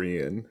on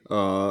Korean,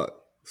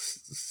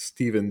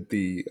 Stephen,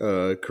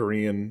 the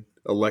Korean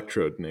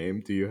electrode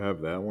name, do you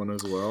have that one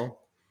as well?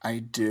 I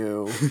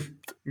do.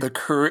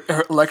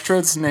 The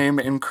electrode's name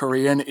in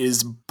Korean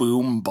is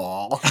Boom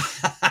Ball.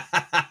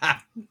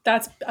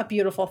 That's a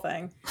beautiful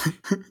thing.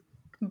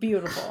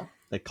 Beautiful.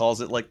 They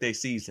calls it like they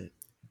sees it.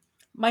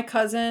 My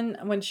cousin,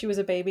 when she was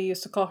a baby,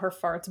 used to call her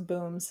farts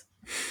booms.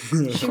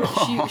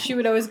 She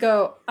would always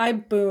go, I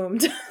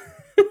boomed.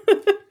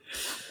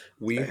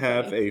 We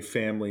have a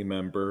family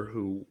member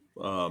who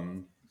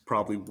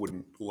probably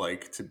wouldn't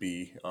like to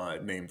be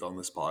named on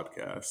this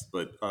podcast,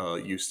 but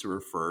used to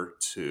refer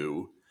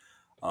to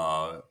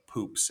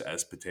poops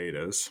as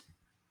potatoes.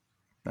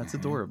 That's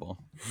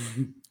adorable.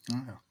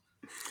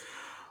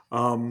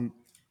 What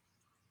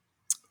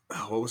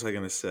was I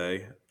going to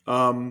say?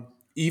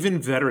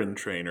 Even veteran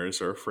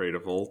trainers are afraid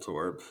of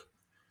Voltorb.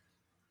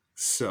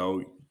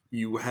 So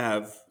you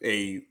have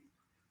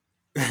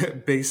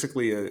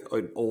basically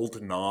an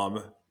old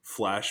Nom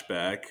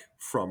flashback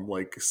from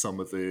like some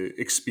of the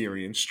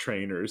experienced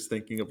trainers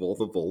thinking of all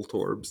the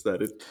Voltorbs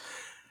that it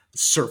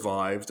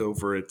survived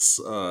over its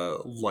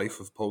life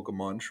of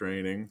Pokemon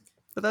training.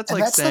 But that's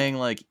like saying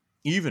like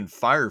even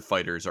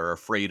firefighters are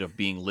afraid of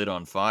being lit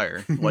on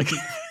fire. Like,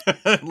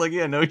 like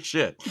yeah, no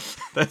shit.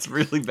 That's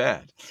really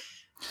bad.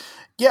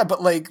 Yeah,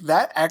 but like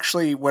that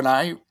actually, when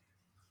I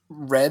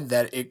read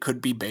that it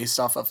could be based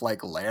off of like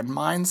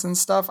landmines and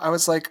stuff, I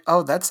was like,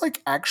 oh, that's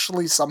like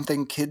actually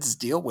something kids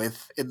deal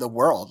with in the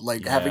world,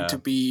 like having to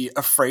be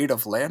afraid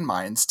of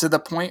landmines, to the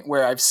point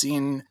where I've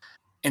seen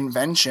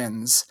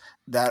inventions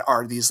that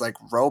are these like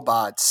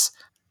robots.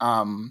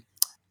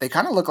 They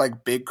kind of look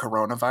like big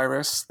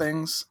coronavirus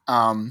things.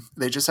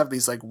 They just have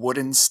these like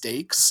wooden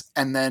stakes,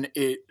 and then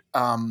it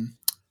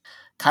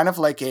kind of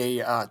like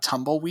a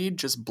tumbleweed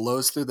just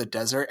blows through the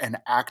desert and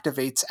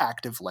activates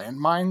active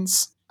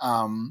landmines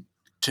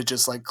to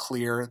just like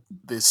clear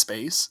this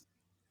space.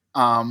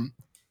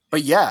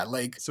 But yeah,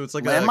 like so it's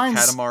like landmines... a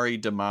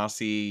Katamari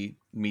Damacy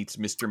meets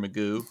Mr.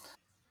 Magoo,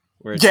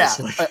 where it just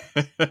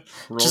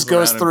rolls just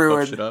goes through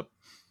and fucks it up.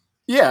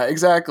 Yeah,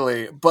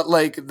 exactly. But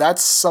like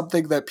that's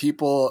something that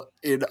people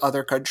in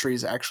other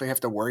countries actually have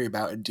to worry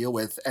about and deal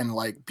with and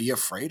like be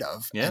afraid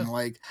of. Yeah. And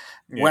like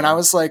when I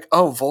was like,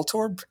 oh,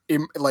 Voltorb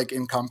like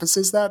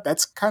encompasses that,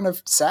 that's kind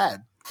of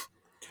sad.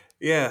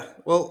 Yeah.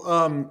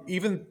 Well,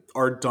 even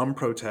our dumb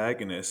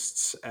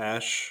protagonists,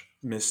 Ash,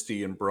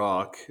 Misty, and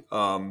Brock,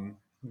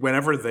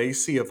 whenever they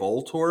see a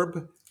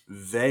Voltorb,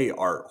 they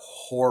are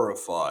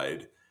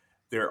horrified.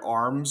 Their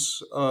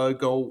arms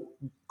go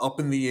up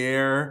in the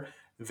air.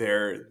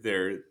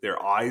 Their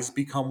eyes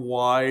become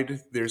wide.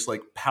 There's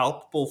like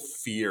palpable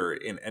fear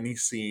in any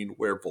scene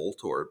where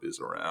Voltorb is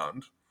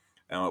around.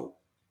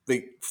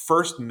 They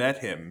first met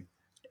him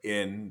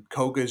in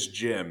Koga's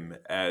gym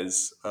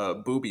as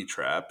booby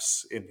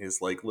traps in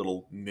his like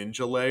little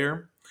ninja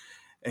lair.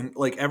 And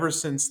like ever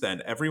since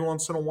then, every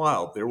once in a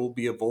while there will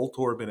be a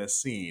Voltorb in a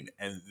scene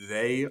and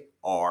they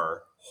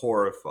are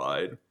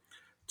horrified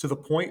to the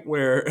point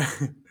where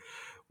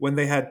when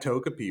they had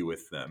Togepi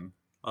with them,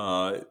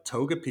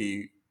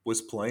 Togepi was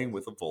playing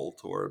with a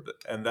Voltorb,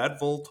 and that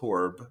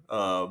Voltorb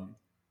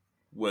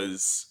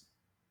was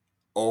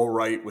all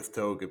right with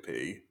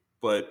Togepi.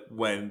 But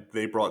when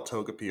they brought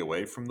Togepi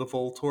away from the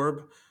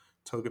Voltorb,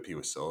 Togepi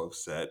was so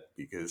upset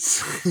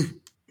because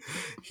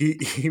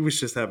he was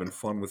just having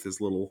fun with his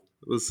little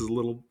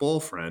ball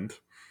friend.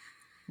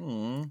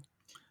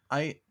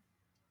 I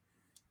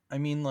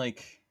mean,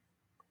 like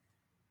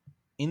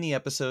in the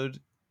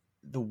episode,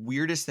 the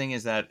weirdest thing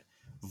is that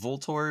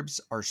Voltorbs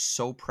are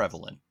so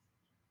prevalent.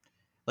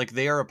 Like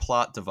they are a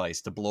plot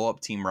device to blow up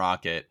Team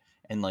Rocket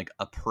and like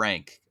a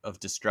prank of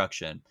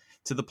destruction,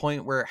 to the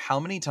point where how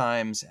many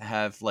times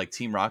have like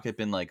Team Rocket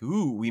been like,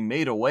 ooh, we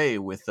made away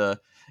with the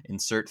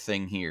insert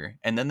thing here.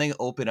 And then they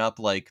open up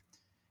like,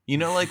 you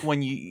know, like when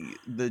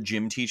the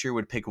gym teacher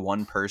would pick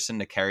one person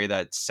to carry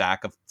that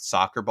sack of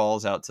soccer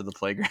balls out to the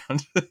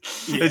playground.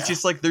 It's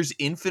just like there's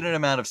infinite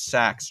amount of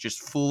sacks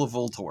just full of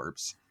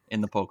Voltorbs in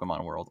the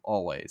Pokemon world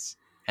always.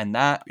 And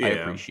that I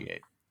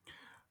appreciate.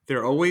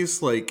 They're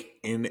always like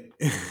in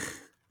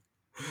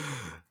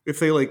if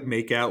they like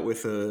make out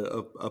with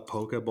a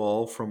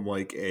Pokeball from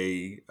like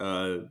a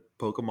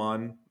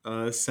Pokemon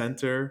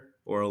center,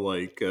 or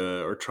like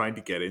or trying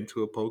to get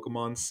into a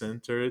Pokemon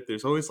center,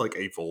 there's always like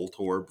a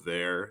Voltorb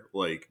there,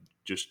 like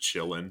just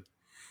chilling,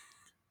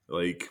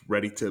 like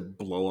ready to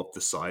blow up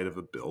the side of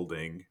a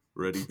building,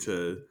 ready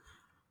to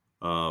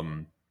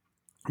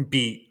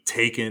be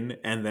taken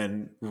and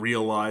then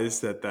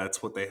realize that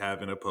that's what they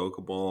have in a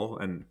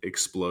Pokeball and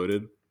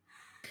exploded.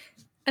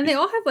 And they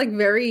all have like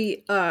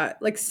very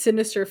like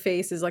sinister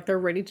faces, like they're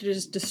ready to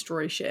just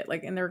destroy shit,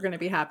 like, and they're gonna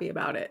be happy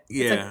about it. It's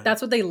Yeah. like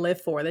that's what they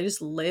live for. They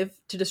just live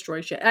to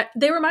destroy shit.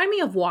 They remind me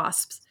of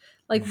wasps.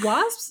 Like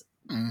wasps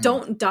Mm.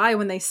 don't die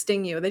when they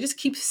sting you. They just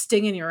keep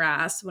stinging your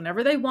ass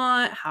whenever they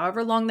want,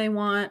 however long they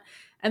want,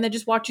 and they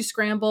just watch you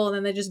scramble and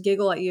then they just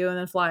giggle at you and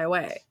then fly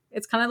away.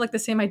 It's kind of like the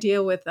same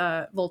idea with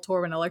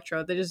Voltorb and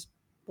Electro. They just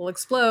will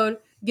explode,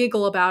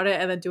 giggle about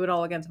it, and then do it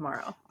all again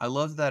tomorrow. I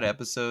loved that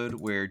episode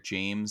where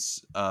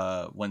James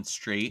went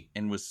straight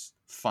and was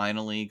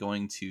finally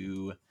going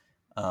to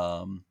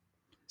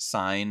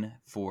sign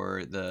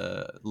for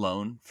the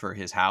loan for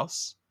his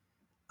house.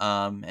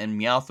 And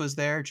Meowth was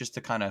there just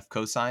to kind of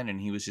co-sign,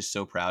 and he was just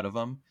so proud of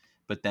him.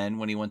 But then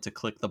when he went to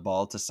click the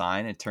ball to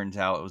sign, it turns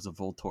out it was a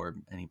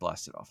Voltorb, and he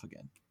blasted off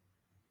again.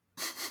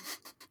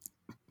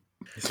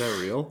 Is that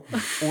real?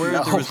 Or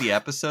No. there was the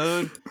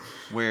episode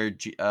where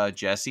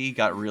Jessie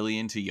got really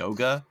into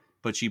yoga,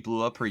 but she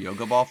blew up her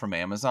yoga ball from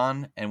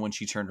Amazon, and when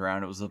she turned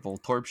around, it was a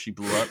Voltorb. She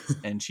blew up,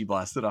 and she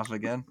blasted off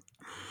again.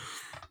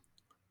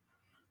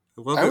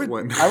 I love I it would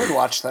when I would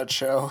watch that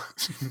show.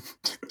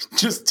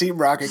 Just Team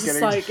Rocket It's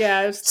getting like,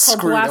 yeah, it's called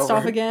screwed Blast over.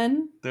 Off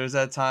Again. There's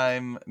that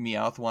time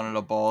Meowth wanted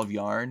a ball of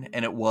yarn,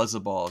 and it was a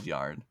ball of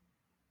yarn,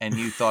 and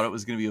you thought it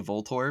was going to be a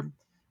Voltorb,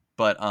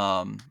 but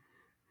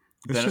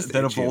It's then just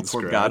a itchy and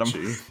Voltorb got him.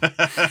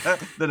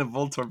 scratchy. Then a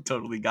Voltorb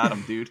totally got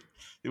him, dude.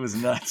 It was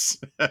nuts.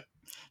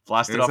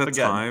 Blasted There's off that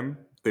again. time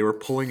they were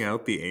pulling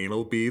out the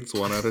anal beads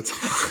one at a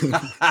time,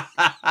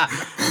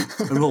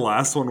 and the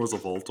last one was a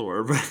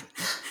Voltorb.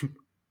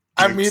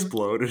 I It mean-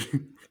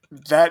 exploded.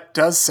 That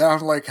does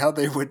sound like how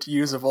they would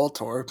use a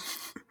Voltorb.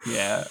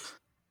 Yeah.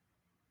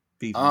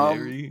 Be Um,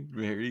 very,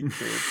 very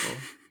careful.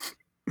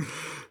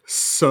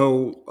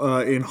 So,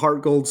 in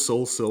Heart Gold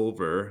Soul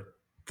Silver,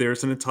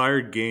 there's an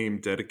entire game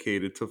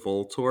dedicated to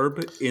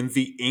Voltorb. In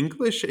the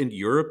English and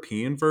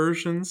European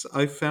versions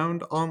I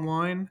found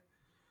online,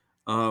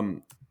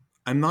 I'm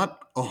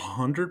not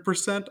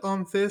 100%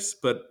 on this,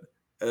 but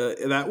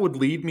that would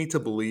lead me to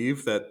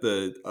believe that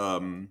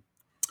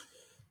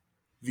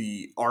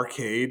the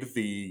arcade,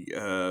 the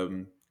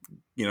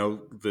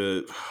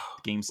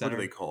Game what Center.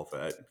 do they call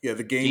that? Yeah,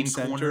 the game, Game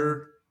center,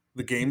 Corner?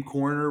 the game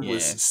corner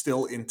was Yeah.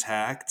 still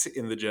intact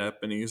in the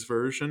Japanese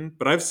version.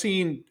 But I've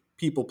seen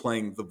people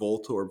playing the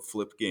Voltorb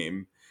flip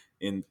game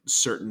in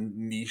certain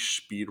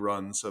niche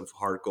speedruns of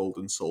Heart Gold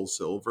and Soul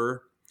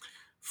Silver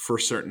for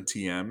certain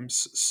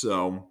TMs.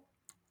 So,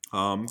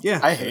 yeah,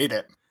 I hate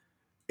it.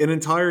 an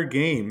entire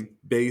game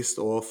based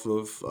off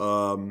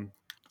of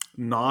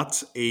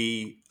not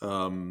a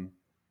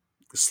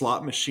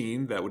slot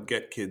machine that would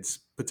get kids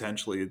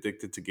potentially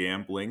addicted to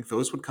gambling.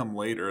 Those would come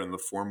later in the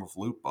form of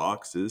loot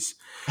boxes.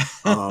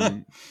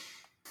 But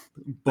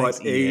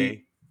Thanks,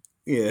 EA.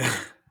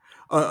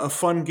 a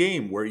fun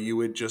game where you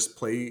would just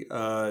play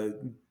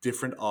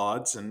different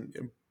odds,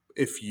 and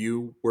if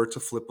you were to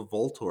flip a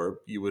Voltorb,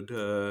 you would,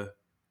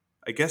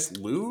 I guess,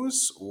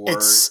 lose or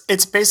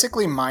It's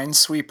basically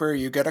Minesweeper.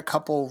 You get a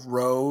couple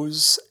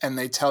rows, and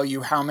they tell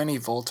you how many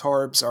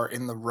Voltorbs are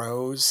in the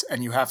rows,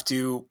 and you have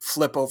to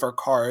flip over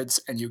cards,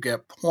 and you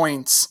get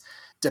points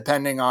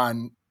depending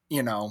on,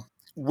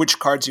 which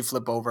cards you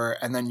flip over,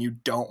 and then you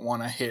don't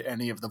want to hit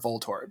any of the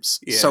Voltorbs.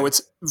 Yeah. So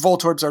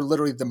Voltorbs are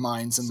literally the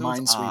mines in So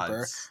it's Minesweeper.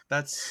 odds.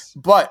 That's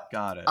But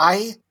got it.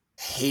 I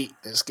hate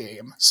this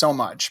game so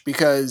much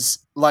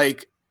because,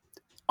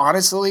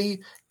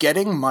 honestly,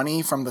 getting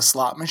money from the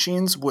slot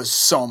machines was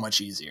so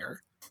much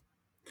easier.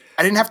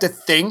 I didn't have to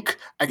think.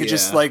 I could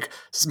just Yeah.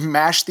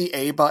 smash the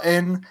A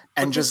button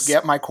and But just this-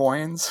 get my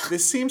coins.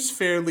 this seems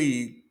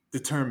fairly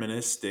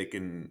deterministic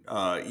and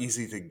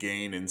easy to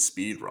gain in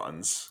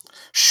speedruns.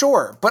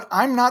 Sure, but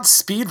I'm not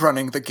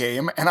speedrunning the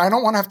game, and I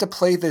don't want to have to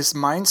play this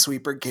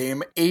Minesweeper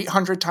game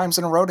 800 times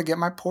in a row to get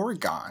my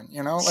Porygon,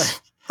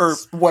 or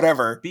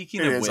whatever.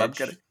 Speaking it of is, I'm which,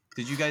 kidding.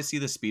 did you guys see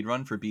the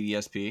speedrun for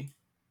BDSP?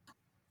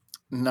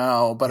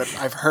 No, but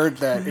I've heard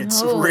that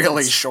it's No.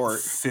 really It's short.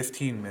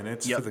 15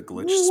 minutes Yep. for the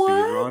glitch What?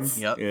 speedrun.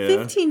 Yep. Yeah.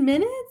 15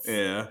 minutes?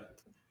 Yeah.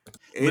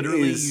 It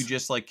Literally, is- you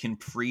just can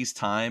freeze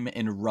time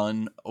and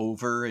run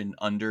over and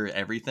under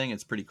everything.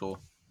 It's pretty cool.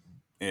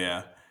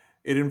 Yeah.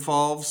 It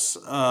involves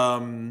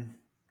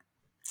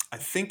I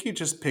think you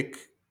just pick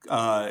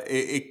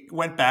it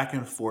went back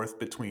and forth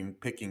between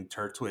picking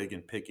Turtwig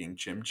and picking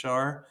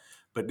Chimchar,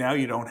 but now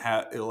you don't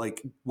have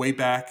way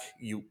back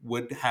you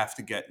would have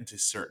to get into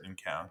certain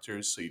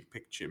encounters, so you'd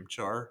pick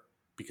Chimchar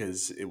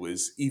because it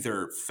was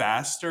either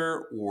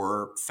faster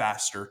or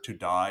faster to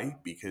die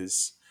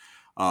because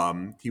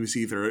he was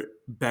either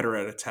better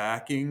at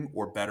attacking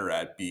or better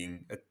at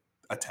being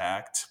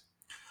attacked.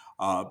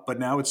 But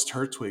now it's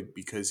Turtwig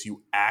because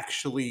you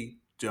actually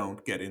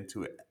don't get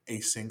into a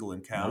single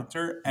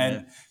encounter,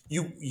 and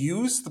you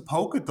use the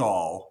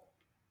Pokédoll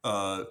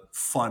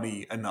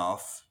funny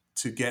enough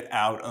to get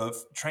out of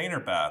trainer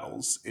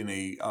battles in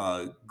a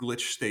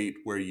glitch state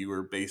where you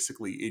are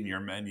basically in your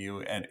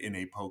menu and in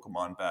a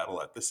Pokemon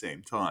battle at the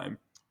same time.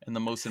 And the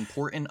most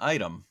important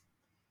item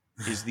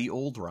is the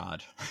old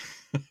rod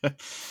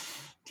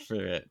for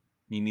it.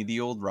 You need the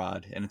old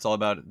rod, and it's all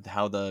about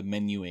how the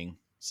menuing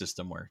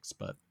system works.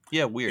 But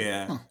yeah, weird.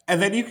 Yeah.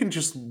 And then you can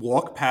just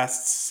walk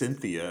past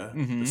Cynthia.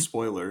 Mhm.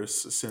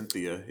 Spoilers,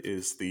 Cynthia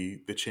is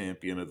the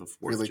champion of the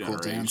fourth Really cool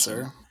generation.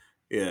 dancer.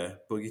 Yeah,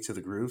 Boogie to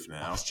the Groove I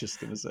now. was just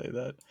gonna say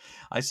that.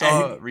 I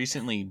saw And-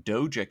 recently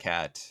Doja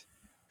Cat,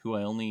 who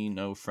I only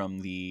know from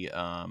the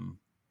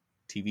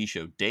TV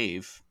show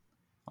Dave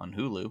on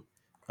Hulu.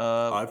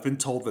 I've been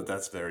told that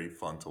that's very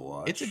fun to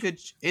watch. It's a good.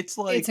 It's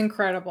like It's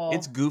incredible.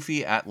 it's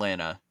goofy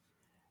Atlanta,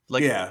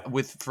 like Yeah.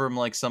 from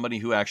like somebody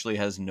who actually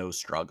has no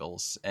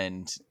struggles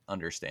and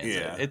understands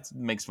Yeah. it. It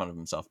makes fun of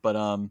himself, but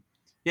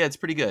yeah, it's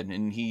pretty good.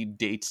 And he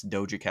dates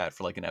Doja Cat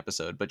for like an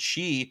episode, but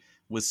she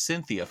was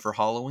Cynthia for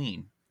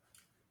Halloween.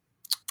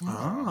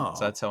 Oh.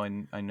 So that's how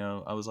I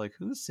know. I was like,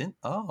 who's Cynthia?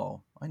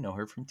 Oh, I know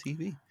her from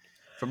TV,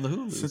 from the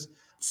Hulu's.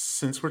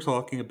 Since we're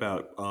talking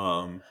about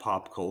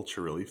pop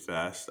culture really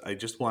fast, I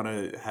just want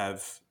to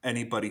have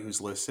anybody who's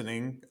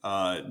listening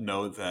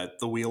know that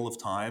The Wheel of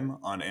Time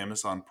on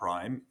Amazon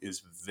Prime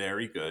is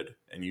very good,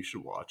 and you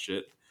should watch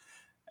it.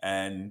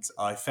 And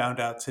I found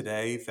out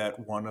today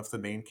that one of the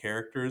main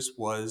characters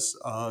was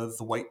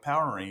the White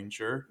Power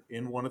Ranger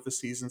in one of the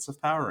seasons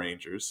of Power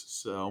Rangers.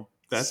 So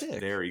that's Sick.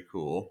 very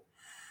cool.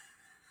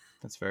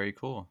 That's very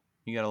cool.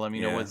 You got to let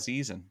me know Yeah. what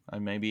season. I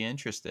may be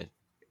interested.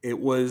 It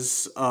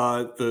was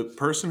the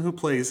person who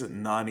plays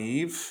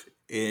Nynaeve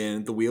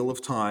in The Wheel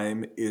of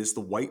Time is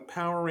the White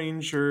Power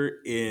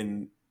Ranger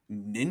in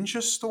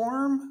Ninja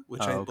Storm,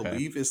 which I okay.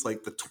 believe is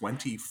like the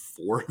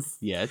 24th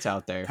Yeah, it's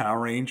out there.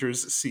 Power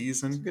Rangers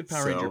season. It's a good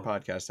Power Ranger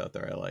podcast out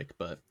there I like,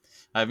 but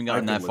I haven't I've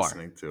gotten been that far.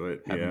 listening to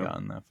it. Haven't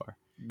gotten that far.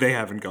 They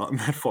haven't gotten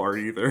that far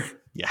either.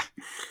 Yeah.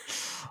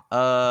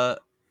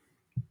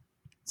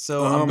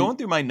 So I'm going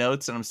through my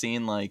notes and I'm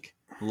seeing like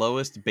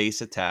lowest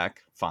base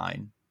attack,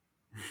 fine.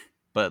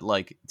 But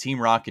like Team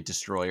Rocket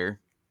Destroyer,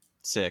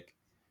 sick.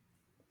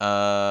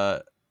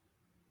 Oh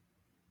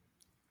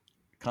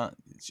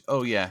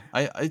yeah,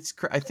 I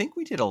think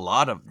we did a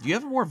lot of. Do you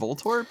have more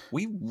Voltorb?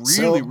 We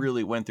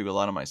really went through a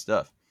lot of my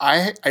stuff.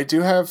 I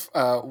do have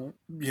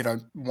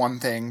one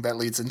thing that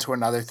leads into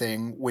another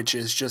thing, which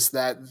is just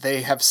that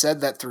they have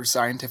said that through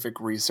scientific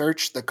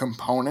research, the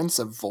components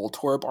of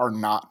Voltorb are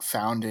not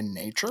found in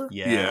nature.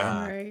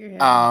 Yeah. Right,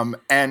 yeah.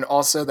 And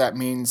also that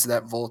means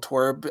that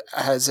Voltorb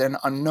has an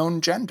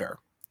unknown gender.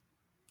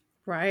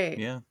 Right.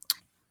 Yeah.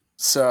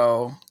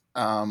 So,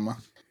 a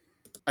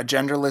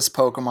genderless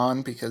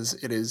Pokemon because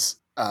it is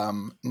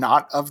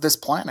not of this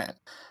planet.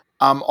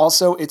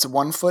 Also, it's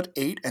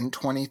 1'8" and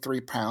 23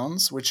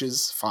 pounds, which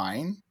is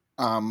fine.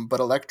 But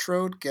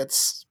Electrode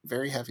gets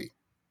very heavy.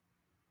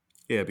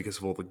 Yeah, because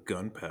of all the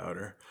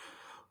gunpowder.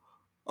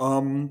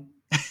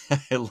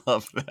 I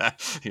love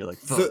that. You're like,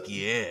 fuck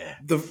yeah.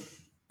 The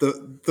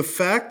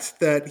fact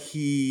that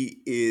he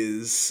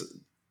is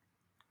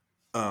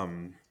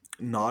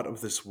not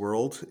of this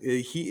world,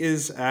 he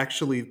is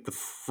actually the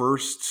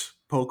first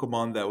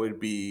Pokemon that would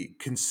be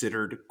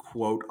considered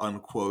quote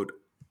unquote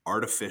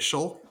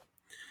artificial.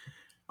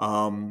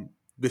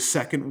 The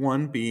second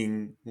one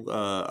being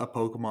a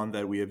Pokemon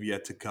that we have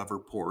yet to cover,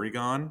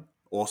 Porygon,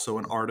 also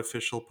an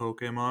artificial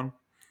Pokemon.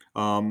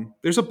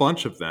 There's a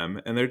bunch of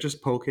them, and they're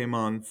just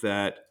Pokemon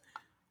that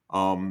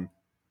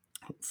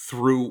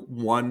through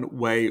one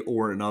way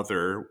or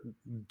another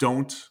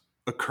don't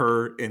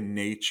occur in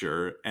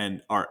nature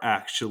and are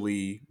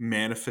actually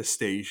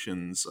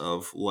manifestations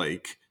of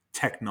like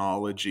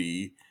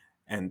technology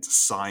and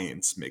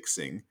science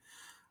mixing.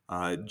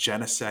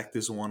 Genesect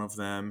is one of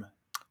them.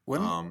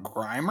 Wouldn't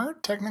Grimer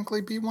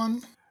technically be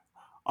one?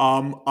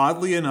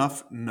 Oddly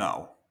enough,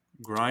 no.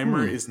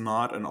 Grimer is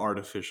not an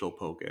artificial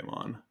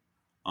Pokemon.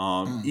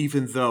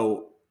 Even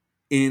though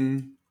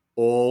in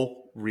all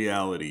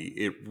reality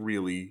it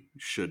really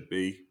should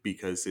be,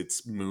 because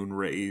it's moon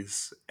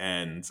rays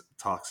and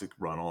toxic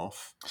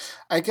runoff.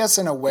 I guess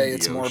in a way in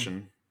it's the more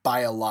ocean.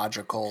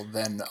 biological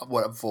than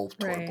what a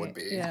Voltorb would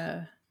be.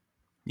 Yeah.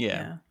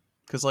 Yeah.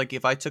 Because like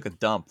if I took a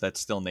dump, that's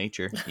still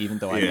nature, even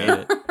though I Yeah. made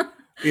it.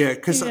 Yeah,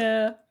 because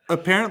Yeah.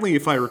 apparently,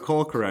 if I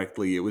recall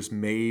correctly, it was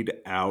made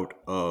out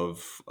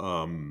of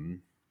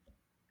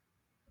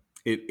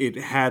it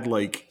had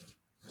like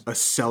a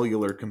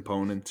cellular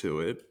component to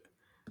it,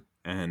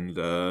 and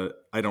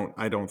I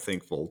don't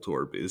think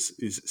Voltorb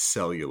is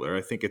cellular.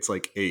 I think it's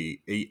like a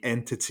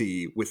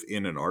entity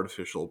within an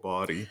artificial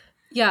body.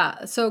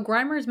 Yeah, so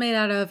Grimer is made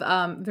out of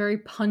very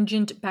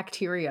pungent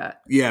bacteria.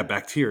 Yeah,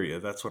 bacteria.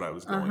 That's what I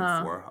was going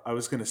Uh-huh. for. I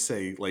was going to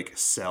say like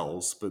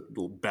cells, but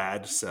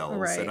bad cells,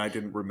 Right. and I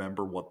didn't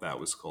remember what that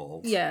was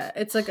called. Yeah,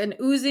 it's like an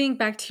oozing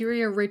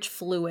bacteria-rich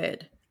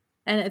fluid.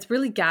 And it's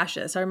really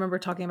gaseous. I remember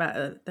talking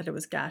about that it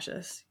was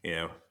gaseous.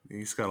 Yeah,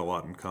 he's got a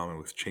lot in common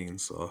with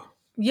Chainsaw.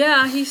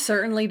 Yeah, he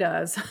certainly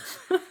does.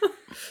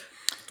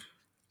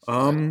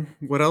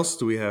 What else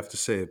do we have to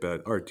say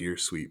about our dear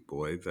sweet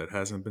boy that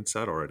hasn't been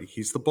said already?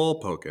 He's the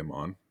ball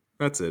Pokemon.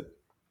 That's it.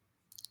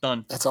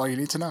 Done. That's all you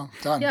need to know.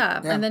 Done.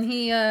 Yeah, and then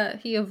he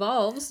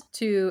evolves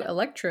to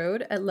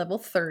Electrode at level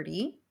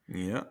 30.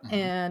 Yeah.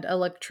 And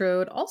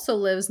Electrode also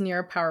lives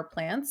near power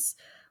plants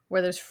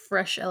where there's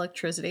fresh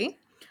electricity.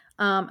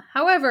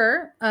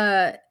 However,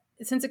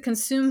 since it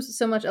consumes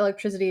so much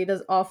electricity, it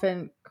does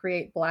often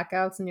create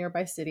blackouts in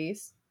nearby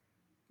cities.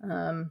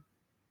 Um,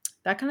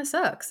 that kind of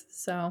sucks.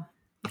 So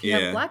if you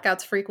have Yeah,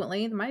 blackouts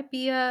frequently, it might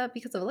be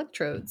because of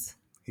electrodes.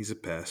 he's a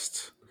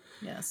pest.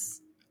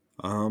 Yes.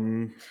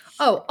 Um,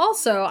 Oh,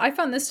 also, I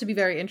found this to be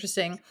very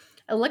interesting.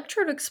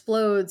 Electrode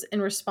explodes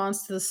in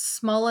response to the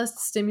smallest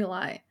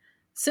stimuli,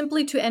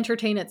 simply to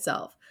entertain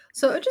itself.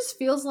 So it just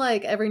feels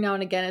like every now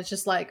and again, it's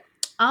just like,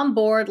 I'm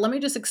bored. Let me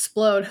just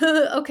explode.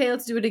 Okay,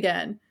 let's do it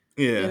again.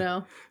 You yeah.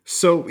 know?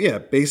 So yeah,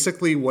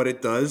 basically what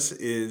it does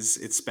is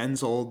it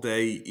spends all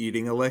day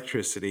eating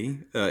electricity,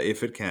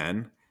 if it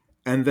can,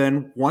 and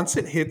then once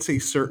it hits a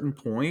certain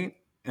point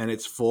and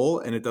it's full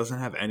and it doesn't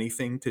have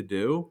anything to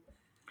do,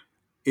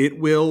 it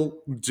will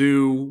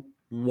do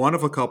one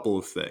of a couple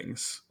of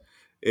things.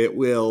 It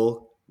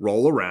will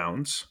roll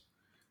around.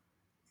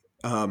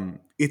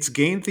 It's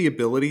gained the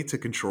ability to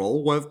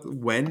control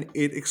when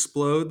it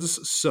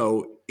explodes,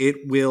 so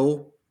it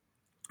will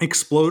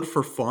explode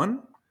for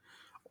fun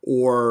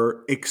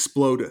or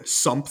explode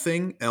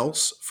something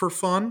else for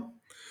fun.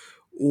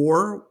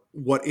 Or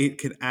what it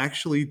can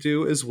actually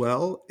do as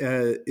well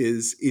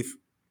is if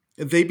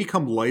they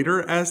become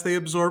lighter as they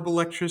absorb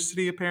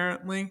electricity,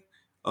 apparently.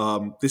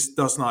 This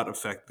does not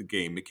affect the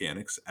game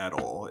mechanics at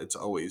all. It's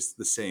always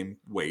the same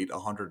weight,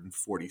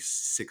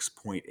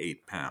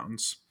 146.8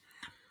 pounds.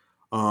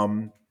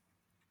 Um,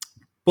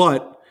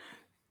 but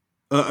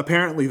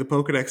apparently, the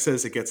Pokedex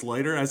says it gets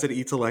lighter as it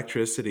eats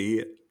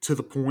electricity to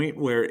the point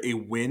where a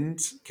wind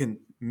can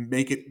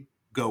make it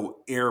go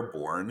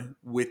airborne,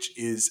 which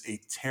is a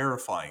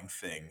terrifying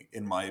thing,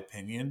 in my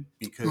opinion.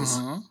 Because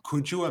Hmm.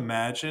 could you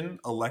imagine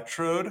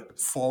Electrode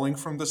falling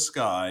from the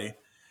sky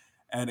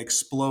and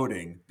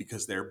exploding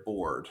because they're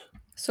bored?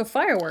 So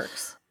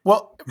fireworks.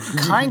 Well,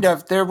 kind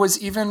of. There was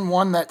even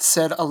one that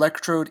said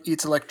Electrode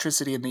eats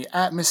electricity in the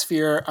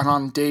atmosphere, and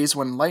on days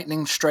when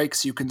lightning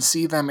strikes, you can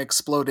see them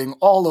exploding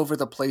all over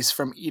the place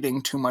from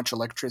eating too much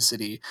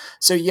electricity.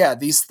 So, yeah,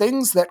 these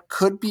things that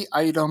could be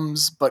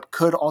items but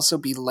could also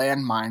be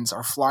landmines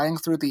are flying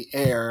through the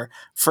air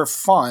for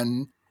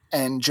fun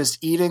and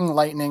just eating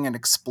lightning and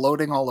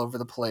exploding all over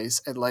the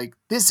place. And, like,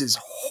 this is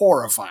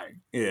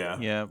horrifying. Yeah.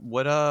 Yeah.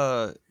 What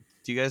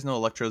do you guys know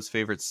Electrode's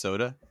favorite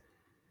soda?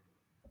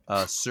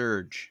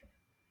 Surge.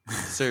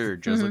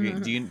 Surge. I was looking.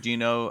 Do you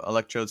know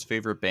Electrode's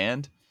favorite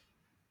band?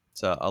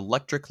 It's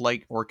Electric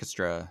Light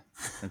Orchestra.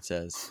 It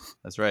says.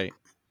 That's right.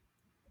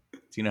 Do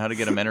you know how to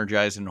get them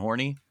energized and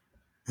horny?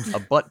 A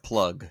butt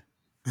plug.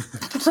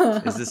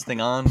 Is this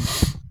thing on?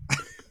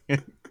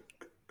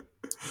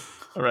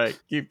 All right,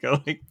 keep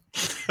going.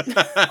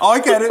 Oh,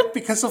 I get it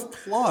because of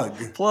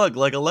plug. Plug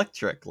like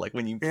electric, like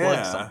when you plug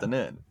Yeah. something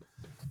in.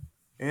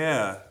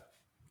 Yeah.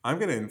 I'm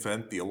going to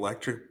invent the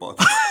electric butt.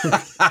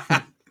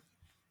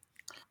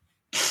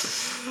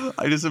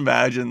 I just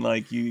imagine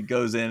like you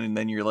goes in and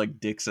then you're like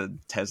dick's a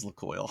Tesla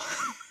coil.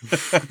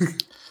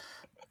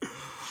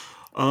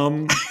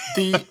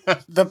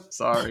 The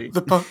Sorry.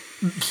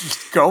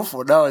 Go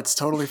for it. No, it's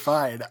totally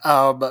fine.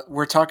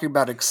 We're talking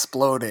about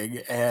exploding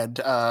and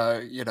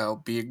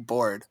being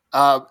bored.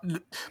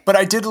 But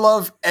I did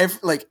love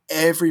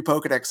every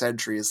Pokedex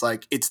entry is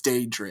like it's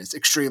dangerous,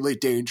 extremely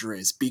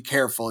dangerous. Be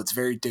careful, it's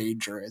very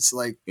dangerous.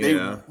 Like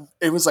Yeah.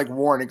 it was like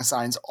warning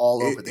signs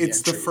all over the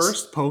It's the entries.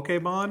 first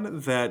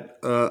Pokemon that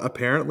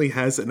apparently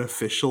has an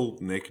official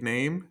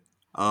nickname,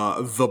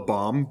 the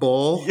Bomb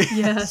Ball.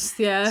 Yes,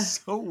 yeah.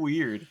 So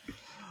weird.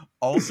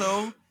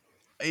 Also,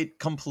 it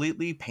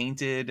completely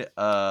painted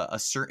a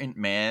certain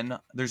man.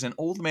 There's an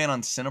old man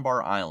on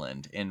Cinnabar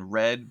Island in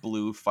red,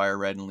 blue, fire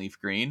red, and leaf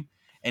green.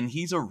 And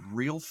he's a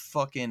real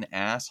fucking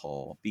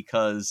asshole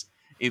because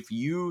if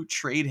you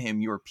trade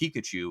him your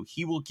Pikachu,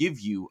 he will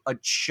give you a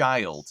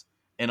child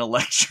in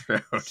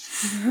Electrode.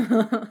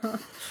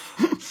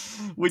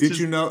 Which Did is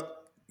you know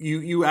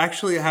you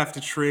actually have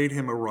to trade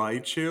him a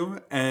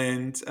Raichu,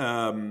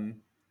 and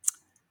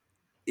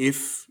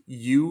if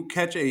you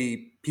catch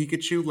a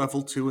Pikachu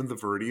level 2 in the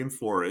Viridian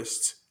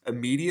Forest,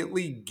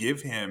 immediately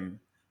give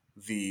him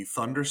the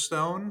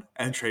Thunderstone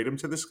and trade him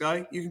to this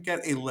guy, you can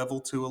get a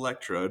level 2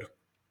 Electrode.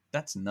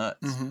 that's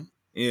nuts. Mm-hmm.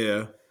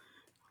 Yeah.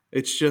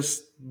 It's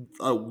just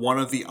one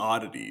of the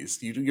oddities.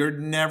 You're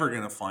never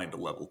going to find a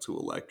level 2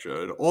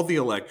 Electrode. All the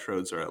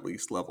Electrodes are at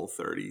least level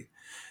 30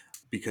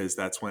 because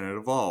that's when it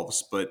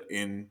evolves. But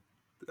in,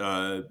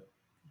 I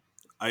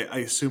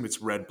assume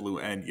it's red, blue,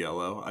 and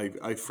yellow.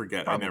 I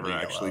forget. I never Probably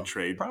actually yellow.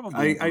 trade.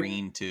 Probably I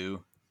green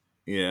too.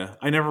 Yeah,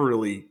 I never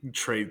really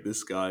trade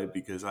this guy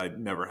because I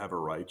never have a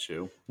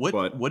Raichu.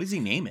 But What does he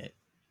name it?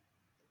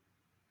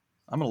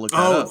 I'm gonna look that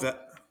oh, up.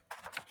 that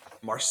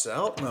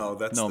Marcel? No,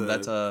 that's No,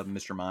 that's the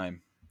Mr.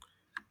 Mime.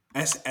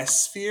 S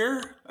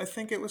Sphere. I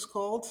think it was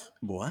called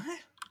What?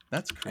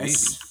 That's S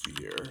crazy.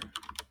 Sphere.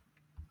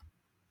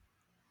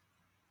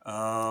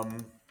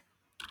 I'm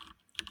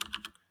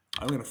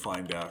gonna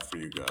find out for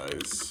you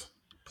guys.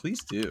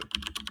 Please do.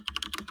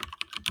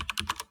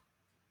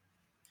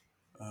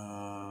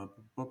 Uh,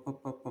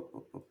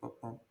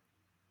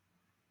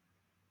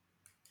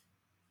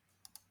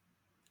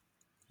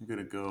 I'm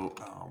gonna go.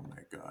 Oh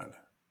my god,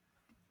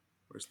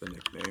 where's the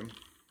nickname?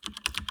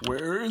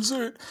 Where is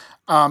it?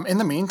 In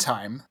the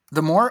meantime,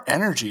 the more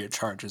energy it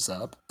charges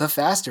up, the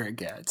faster it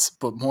gets,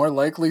 but more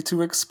likely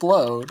to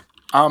explode.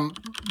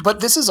 But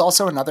this is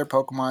also another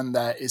Pokemon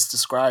that is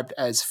described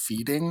as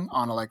feeding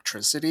on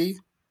electricity.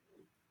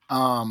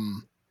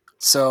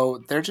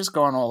 So they're just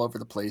going all over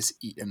the place,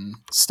 eating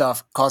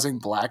stuff, causing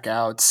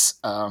blackouts,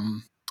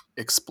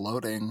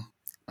 exploding,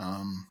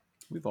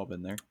 We've all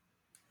been there.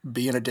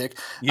 being a dick.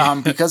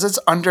 Yeah. Because it's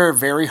under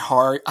very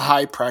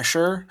high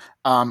pressure,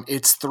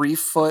 it's 3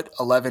 foot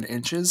 11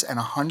 inches and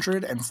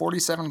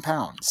 147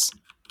 pounds.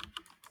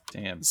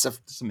 Damn. So,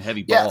 Some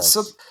heavy balls. yeah,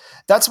 so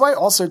that's why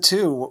also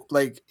too,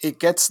 like, it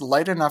gets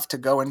light enough to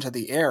go into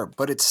the air,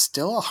 but it's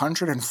still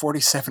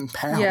 147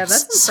 pounds. Yeah,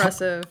 that's So-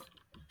 impressive.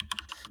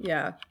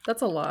 Yeah,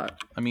 that's a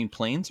lot. I mean,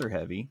 planes are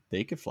heavy.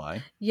 They could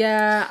fly.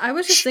 Yeah, I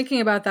was just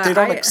thinking about that. they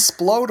don't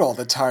explode all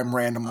the time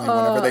randomly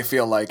whenever they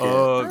feel like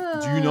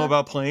it. Do you know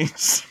about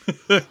planes?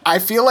 I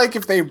feel like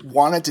if they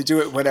wanted to do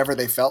it whenever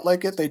they felt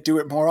like it, they'd do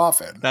it more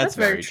often. That's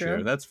very very true.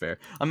 true. That's fair.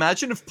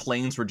 Imagine if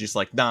planes were just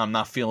like, nah, I'm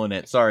not feeling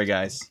it. Sorry,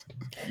 guys.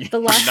 The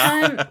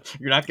last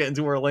You're not getting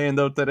to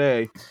Orlando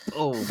today.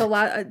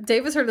 Oh.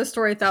 Dave has heard this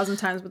story 1,000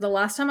 times, but the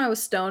last time I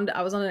was stoned,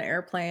 I was on an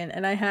airplane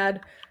and I had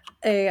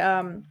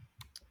a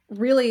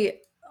really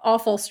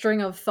awful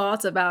string of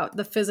thoughts about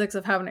the physics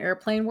of how an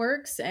airplane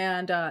works,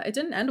 and it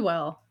didn't end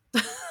well.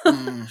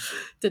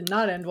 Did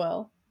not end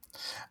well.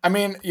 I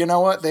mean, you know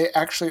what? They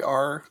actually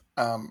are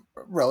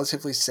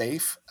relatively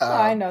safe.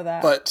 I know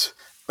that.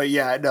 But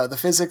yeah, no, the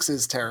physics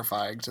is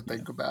terrifying to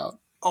think about.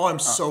 Oh, I'm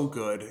so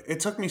good. It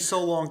took me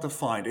so long to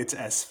find. It's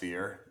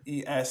Esphere.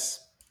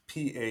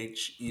 Esphere.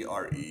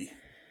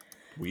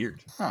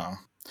 Weird. Oh.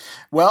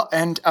 Well,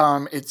 and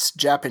its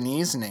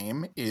Japanese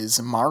name is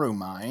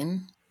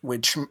Marumine,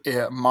 which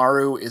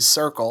Maru is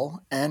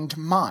circle and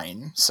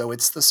mine, so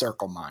it's the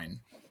circle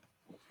mine.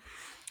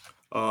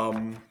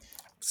 So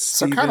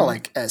Steven, kind of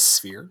like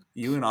S-sphere.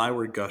 you and I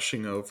were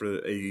gushing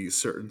over a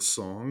certain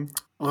song.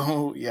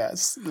 Oh,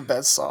 yes, the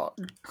best song.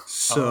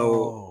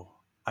 So,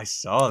 I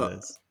saw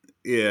this.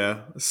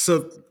 yeah.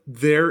 So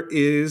there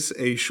is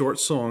a short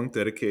song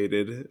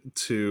dedicated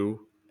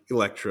to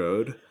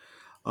Electrode.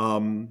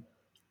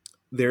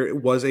 There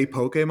was a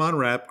Pokemon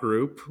rap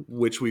group,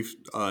 which we've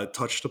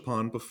touched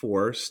upon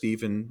before.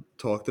 Steven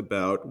talked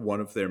about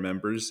one of their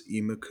members,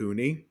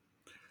 Imakuni.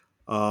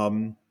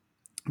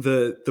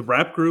 The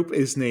rap group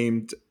is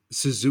named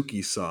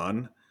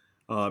Suzuki-san,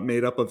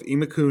 made up of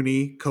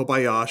Imakuni,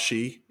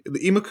 Kobayashi. The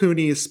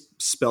Imakuni is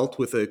spelt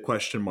with a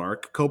question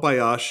mark.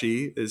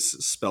 Kobayashi is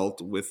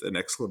spelt with an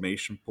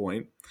exclamation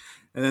point.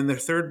 And then their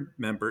third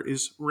member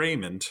is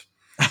Raymond.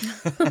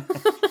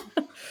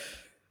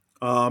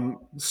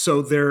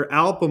 So their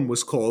album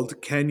was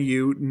called Can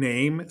You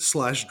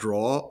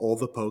Name/Draw All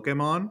the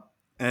Pokemon?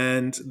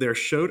 And their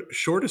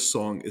shortest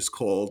song is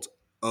called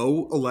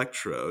Oh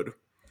Electrode.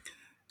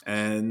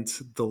 And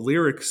the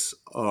lyrics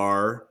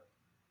are,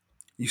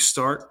 you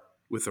start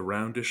with a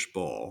roundish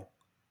ball.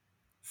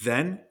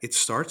 Then it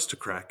starts to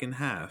crack in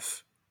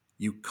half.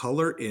 You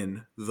color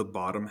in the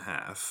bottom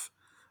half.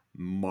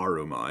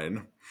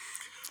 Marumine.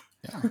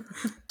 Yeah.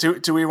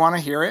 Do we want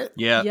to hear it?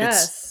 Yeah.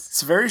 Yes.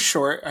 It's very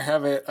short. I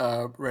have it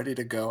ready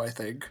to go, I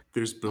think.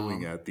 There's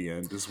booing at the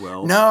end as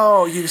well.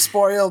 No, you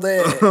spoiled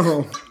it.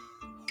 Oh.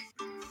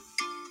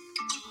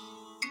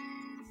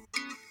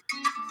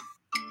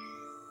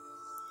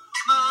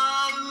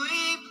 丸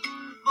い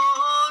ボー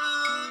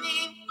ルに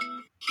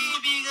ひ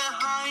びが入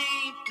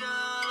った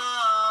ら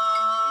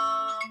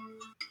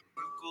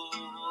向こう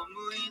を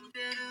向いて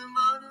る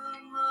丸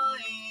まい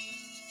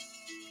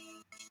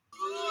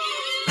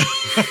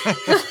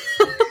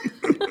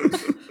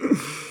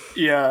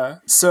Yeah.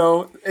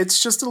 So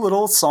it's just a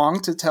little song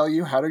to tell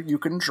you how you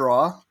can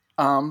draw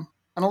an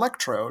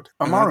electrode,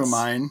 a And that's-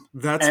 Marumine.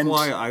 That's And-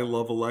 why I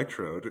love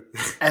Electrode.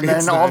 And then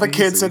It's all the that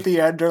kids easy. at the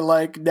end are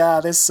like,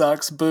 nah, this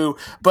sucks, boo.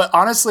 But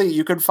honestly,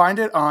 you can find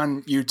it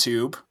on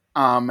YouTube.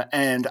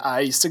 And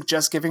I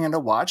suggest giving it a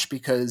watch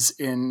because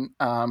in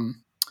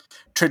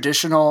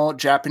traditional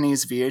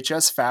Japanese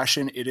VHS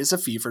fashion, it is a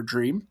fever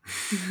dream.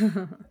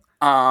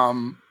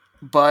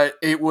 But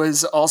it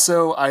was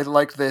also, I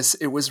like this,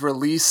 it was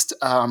released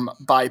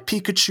by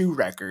Pikachu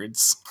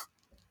Records.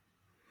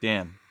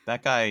 Damn.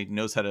 That guy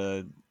knows how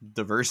to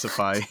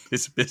diversify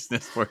his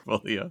business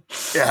portfolio.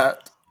 Yeah.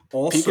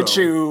 Also,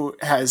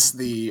 Pikachu has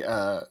the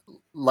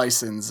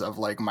license of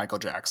like Michael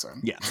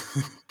Jackson. Yeah.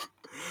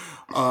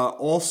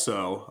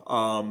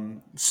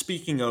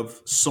 Speaking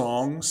of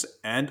songs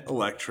and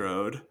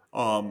Electrode,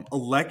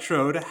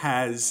 Electrode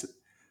has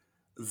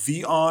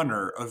the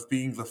honor of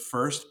being the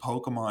first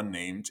Pokemon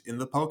named in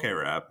the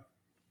Pokerap.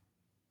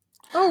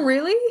 Oh,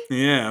 really?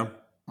 Yeah.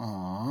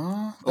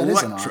 Aww, that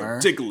is an honor.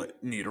 Electrode, Diglett,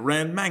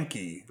 Nidoran,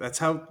 Mankey. That's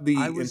how the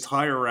I was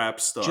entire rap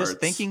starts. Just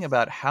thinking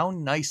about how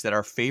nice that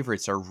our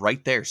favorites are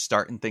right there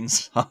starting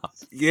things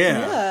off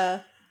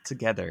Yeah.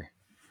 together.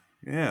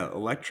 Yeah.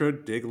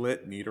 Electrode,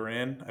 Diglett,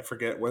 Nidoran. I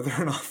forget whether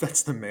or not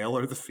that's the male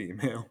or the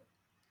female.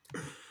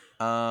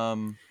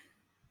 Damn.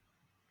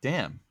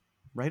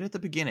 right at the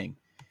beginning.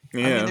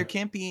 Yeah. I mean, there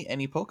can't be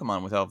any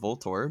Pokemon without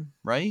Voltorb,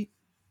 right?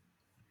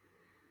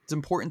 It's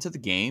important to the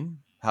game.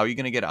 How are you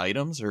going to get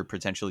items or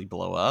potentially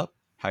blow up?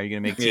 How are you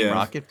going to make Team Yeah.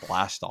 Rocket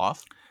blast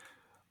off?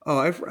 Oh,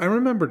 I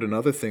remembered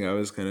another thing I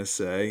was going to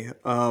say.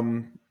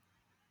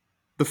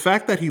 The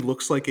fact that he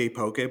looks like a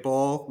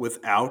Pokeball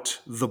without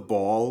the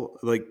ball,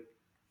 like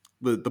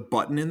the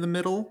button in the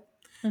middle,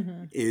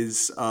 Mhm.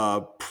 is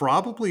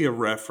probably a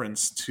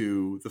reference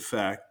to the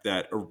fact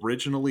that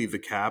originally the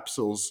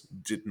capsules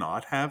did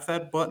not have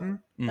that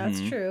button.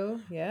 That's Mhm.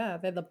 true. Yeah,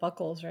 they had the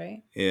buckles,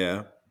 right?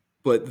 Yeah.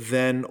 But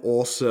then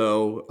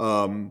also,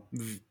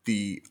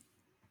 the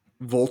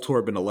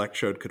Voltorb and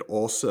Electrode could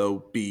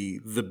also be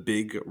the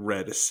big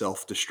red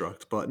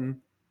self-destruct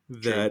button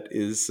that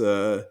is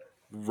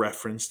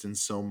referenced in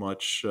so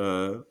much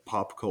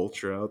pop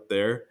culture out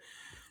there,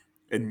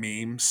 and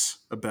memes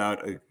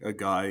about a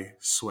guy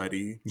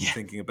sweaty Yeah.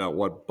 thinking about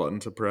what button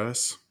to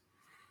press.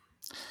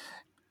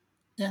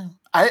 Yeah.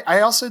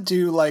 I also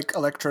do like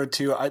Electrode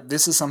too.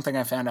 This is something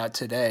I found out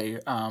today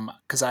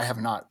because I have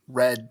not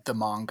read the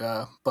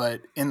manga.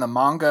 But in the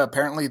manga,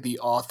 apparently the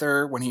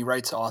author, when he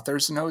writes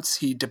author's notes,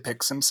 he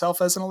depicts himself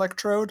as an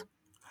Electrode.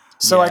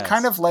 So I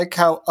kind Yes. of like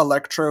how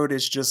Electrode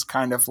is just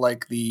kind of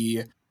like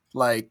the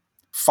like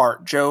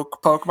fart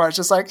joke Pokemon. It's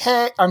just like,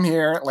 hey, I'm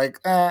here. Like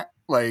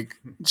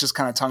just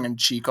kind of tongue in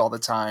cheek all the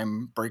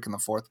time, breaking the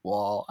fourth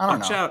wall. I don't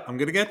Watch know. out, I'm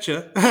gonna get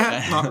you.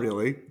 Not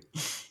really.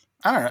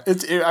 I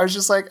don't know. I was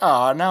just like,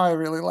 oh, now I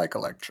really like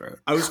Electrode.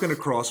 I was going to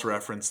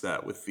cross-reference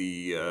that with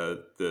the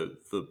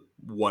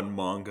one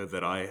manga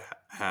that I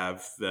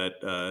have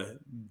that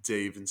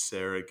Dave and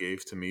Sarah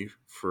gave to me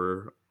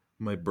for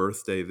my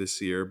birthday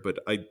this year, but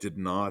I did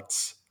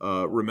not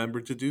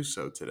remember to do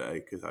so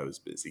today because I was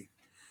busy.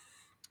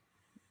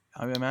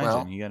 I would imagine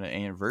Well- you got an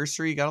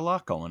anniversary, you got a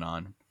lot going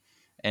on.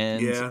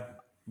 And Yeah,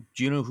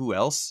 do you know who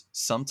else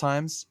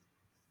sometimes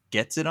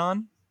gets it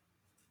on?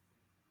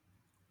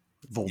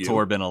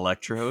 Voltorb and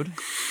Electrode.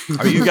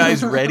 Are you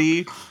guys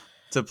ready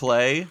to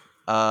play?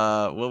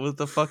 What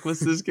the fuck was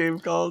this game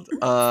called?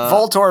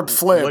 Voltorb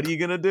Flip. What are you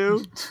gonna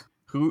do?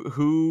 Who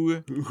who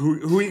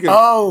are you gonna?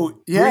 Oh,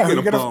 yeah. who who are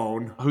you gonna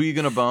bone? who you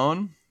gonna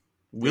bone?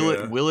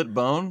 Yeah. Will it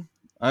bone?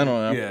 I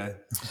don't know. Yeah,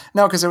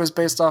 No, because it was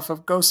based off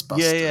of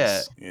Ghostbusters.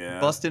 Yeah. yeah.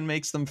 Bustin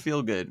makes them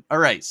feel good. All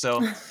right, so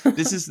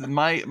this is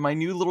my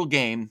new little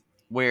game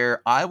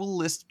where I will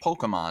list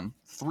Pokemon,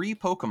 3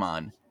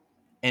 Pokemon,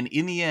 and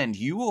in the end,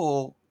 you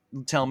will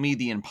tell me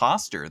the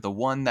imposter, the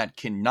one that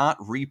cannot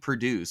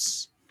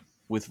reproduce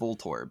with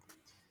Voltorb.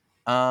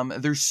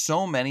 There's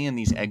so many in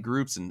these egg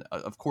groups, and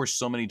of course,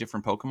 so many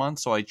different Pokemon.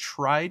 So I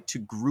tried to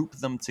group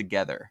them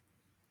together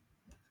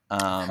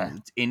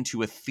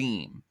into a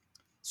theme.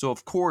 So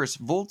of course,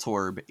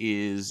 Voltorb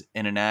is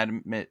an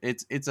inanimate.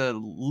 It's a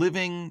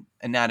living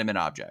inanimate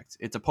object.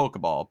 It's a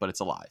Pokeball, but it's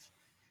alive.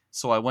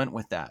 So I went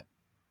with that.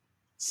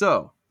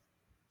 So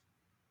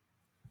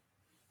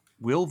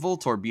will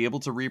Voltorb be able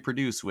to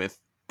reproduce with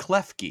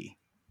Klefki,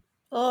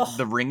 Ugh.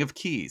 the Ring of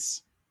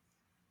Keys,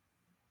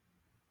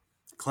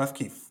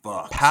 Klefki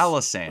fucks.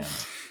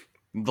 Palisand,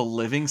 the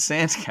living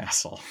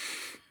sandcastle,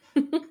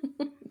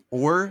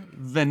 or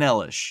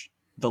Vanellish,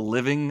 the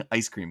living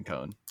ice cream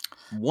cone?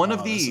 One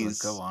of This is these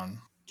a good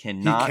one.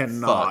 cannot, He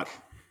cannot.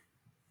 fuck.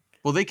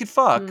 Well, they could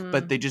fuck, Hmm.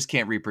 but they just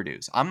can't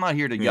reproduce. I'm not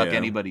here to yuck Yeah.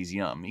 anybody's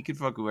yum. He can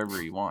fuck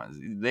whoever he wants.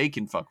 They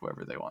can fuck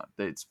whoever they want.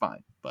 It's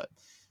fine. But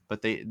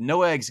they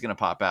no egg's gonna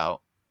pop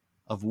out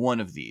of one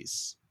of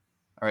these.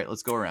 All right,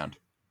 let's go around.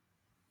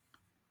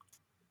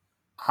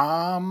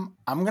 I'm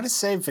gonna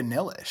say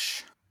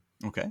Vanillish.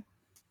 Okay.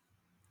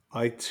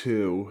 I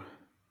too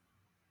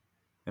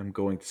am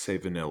going to say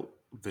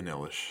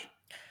Vanillish.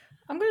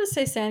 I'm gonna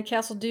say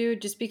Sandcastle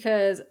Dude just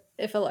because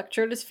if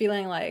Electrode is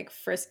feeling like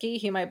frisky,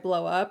 he might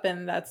blow up,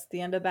 and that's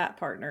the end of that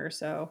partner.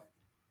 So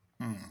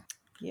Hmm.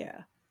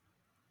 yeah.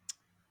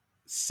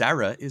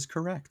 Sarah is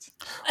correct.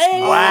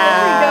 Hey,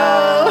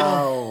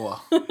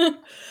 Wow. there we go.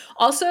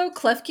 Also,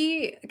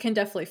 Klefki can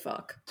definitely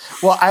fuck.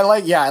 Well, I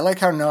like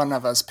how none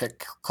of us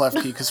picked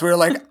Klefki because we were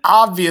like,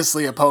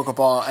 obviously a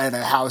Pokeball and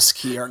a house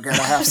key are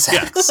gonna have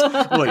sex.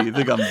 What, you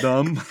think I'm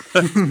dumb?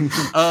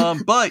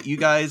 But you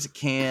guys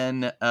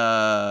can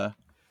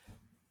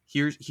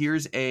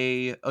here's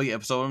a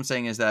so what I'm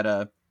saying is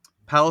that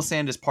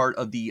Palisand is part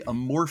of the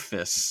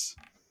amorphous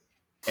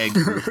egg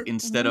group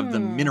instead of the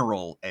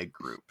mineral egg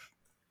group.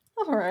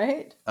 All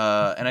right.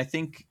 And I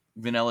think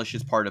Vanellish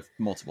is part of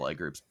multiple egg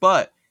groups.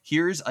 But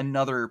here's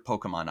another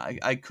Pokemon.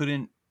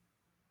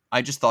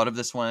 I just thought of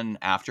this one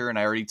after, and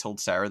I already told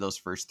Sarah those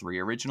first 3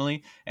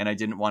 originally, and I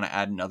didn't want to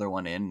add another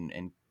one in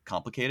and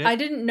complicate it. I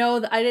didn't know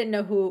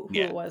who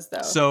Yeah. it was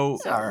though. So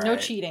no Alright.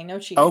 cheating. No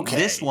cheating. Okay.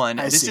 this one,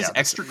 I this see is how this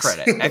extra is.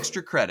 credit,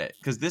 extra credit,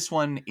 because this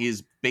one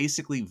is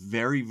basically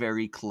very,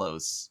 very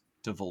close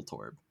to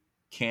Voltorb.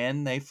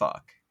 Can they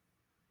fuck?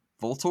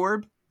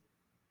 Voltorb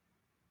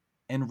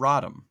and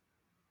Rotom.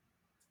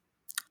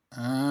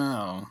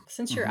 Oh.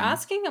 Since you're Mhm.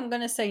 asking, I'm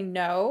gonna say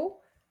no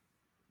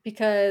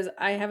because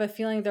I have a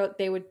feeling that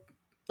they would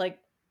like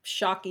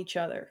shock each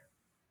other.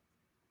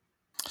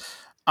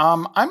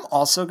 I'm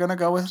also gonna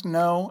go with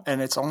no,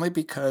 and it's only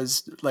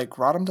because like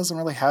Rotom doesn't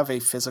really have a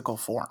physical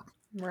form.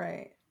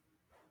 Right.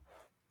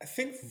 I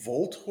think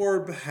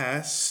Voltorb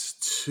has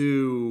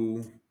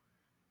to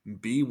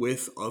be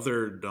with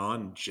other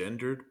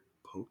non-gendered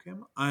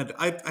Pokemon.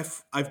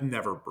 I've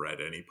never bred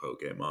any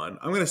Pokemon.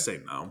 I'm gonna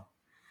say no.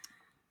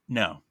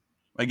 No.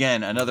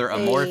 Again, another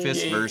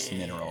amorphous Hey. versus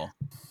mineral.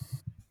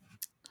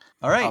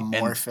 All right,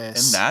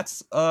 Amorphous. and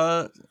that's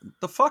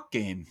the fuck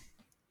game.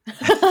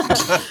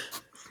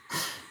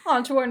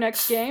 On to our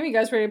next game. You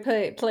guys ready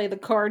to play the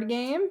card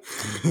game?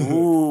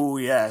 Ooh,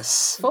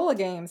 yes. Full of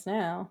games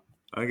now.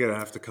 I'm gonna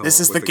have to come. This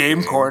up is with the a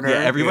game corner. Yeah,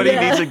 everybody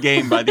Yeah. needs a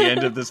game by the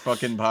end of this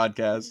fucking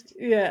podcast.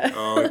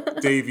 Yeah.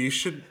 Dave, you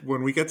should.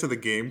 When we get to the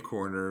game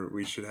corner,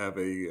 we should have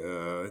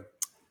a.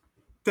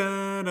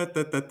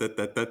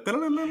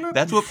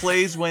 That's what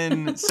plays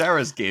when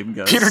Sarah's game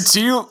goes. Peter,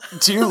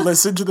 do you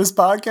listen to this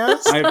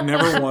podcast? I've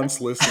never once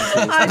listened to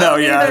this. I No,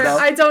 don't yeah, I either. know.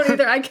 I don't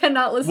either. I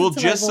cannot listen Well, to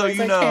just my so voice.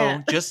 you I know,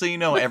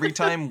 can't. every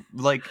time,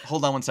 like,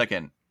 hold on one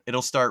second,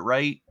 it'll start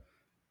right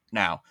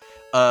now.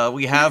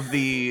 We have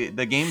the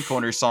game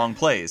corner song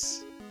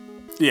plays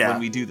Yeah. when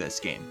we do this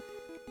game.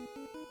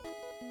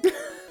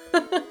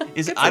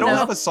 Good I to don't know.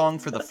 have a song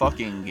for the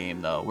fucking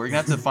game though. We're gonna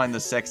have to find the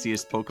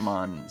sexiest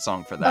Pokemon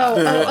song for that. Oh,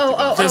 We'll have to go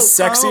oh, the oh.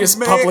 sexiest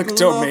I'll public make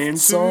domain love to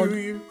song.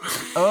 you.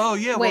 Oh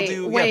yeah, Wait, we'll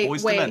do wait,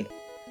 Boys wait. to Men.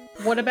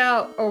 What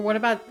about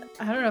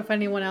I don't know if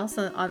anyone else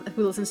on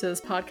who listens to this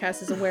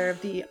podcast is aware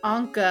of the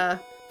Anka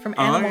from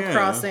Oh, Animal yeah.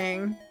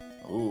 Crossing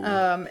Ooh.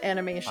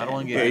 animation. I don't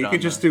wanna get Yeah, it you on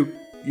could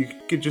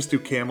the- just do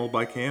camel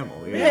by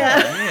camel. Yeah.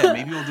 Yeah.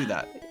 Maybe we'll do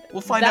that.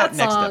 We'll find That out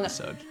next song-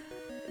 episode.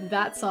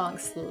 That song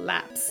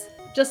slaps.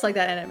 Just like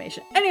that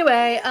animation.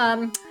 Anyway, how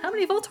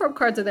many Voltorb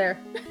cards are there?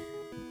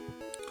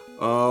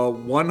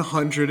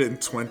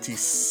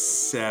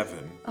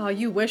 127. Oh,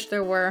 you wish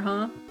there were,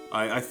 huh?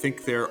 I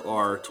think there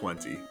are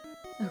 20.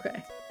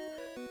 Okay.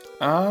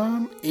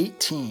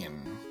 18.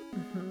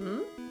 hmm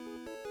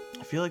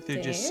I feel like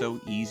they're just Dave? so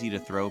easy to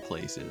throw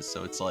places.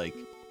 So it's like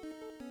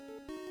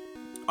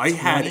I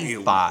had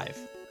 25.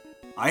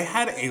 I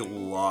had a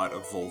lot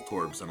of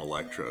Voltorbs and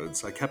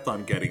Electrodes. I kept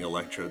on getting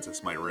Electrodes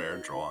as my rare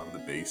draw on the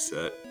base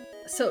set.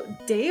 So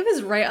Dave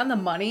is right on the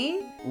money.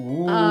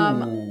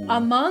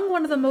 Among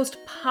one of the most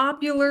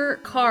popular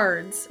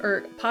cards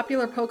or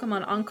popular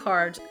Pokemon on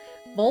cards,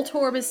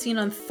 Voltorb is seen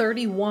on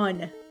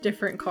 31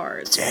 different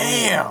cards.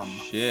 Damn.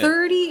 Shit.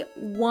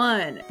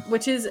 31,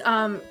 which is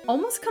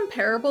almost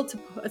comparable to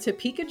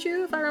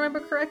Pikachu, if I remember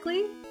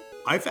correctly.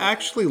 I've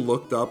actually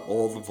looked up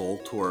all the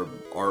Voltorb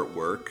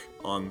artwork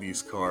on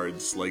these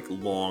cards like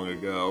long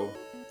ago.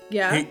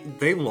 Yeah.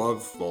 They love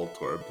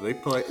Voltorb. They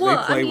play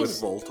Well, I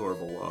with mean- Voltorb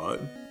a lot.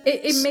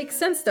 It makes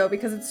sense though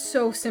because it's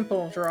so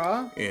simple to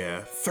draw.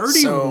 Yeah,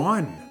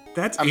 31.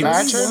 That's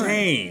imagine-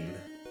 insane.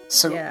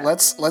 So Yeah.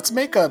 let's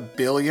make a $1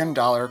 billion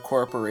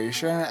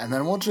corporation, and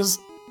then we'll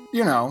just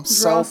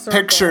sell circles.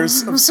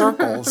 pictures of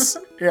circles.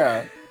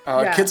 Yeah.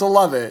 Yeah. Kids will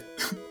love it.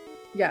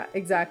 Yeah,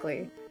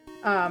 exactly.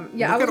 Yeah, I Look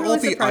was at really all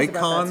the surprised about that,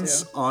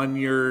 icons too. on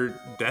your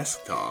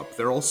desktop.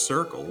 They're all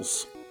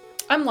circles.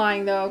 I'm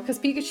lying though, because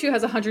Pikachu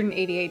has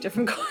 188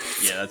 different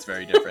cards. Yeah, that's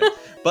very different.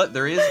 But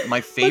there is my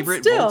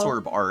favorite still.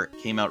 Voltorb art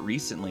came out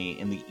recently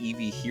in the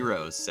Eevee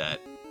Heroes set.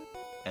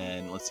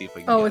 And let's see if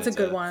we can Oh, get it's a it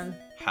good to- one.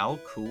 How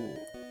cool.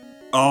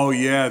 Oh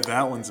yeah,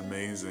 that one's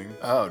amazing.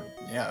 Oh,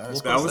 yeah.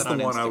 That's We'll That post was that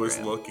the on one I was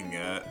Instagram. looking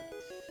at.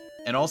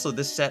 And also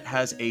this set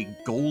has a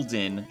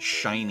golden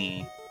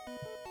shiny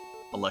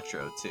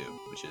Electrode too,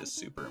 which is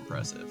super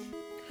impressive.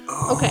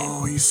 Oh,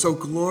 Okay. he's so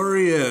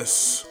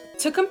glorious.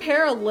 To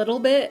compare a little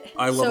bit,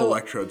 I love so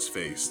Electrode's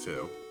face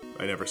too.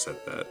 I never said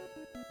that.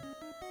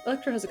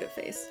 Electro has a good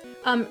face.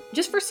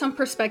 Just for some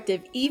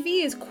perspective,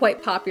 Eevee is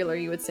quite popular,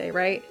 you would say,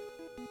 right?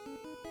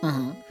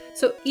 Mhm.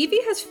 So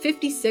Eevee has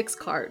 56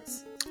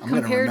 cards. I'm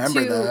going to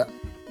remember that.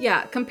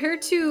 Yeah,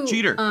 compared to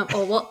Cheater.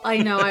 Oh well, I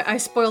know I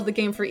spoiled the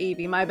game for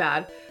Eevee. My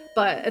bad,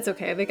 but it's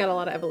okay. They got a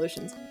lot of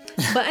evolutions.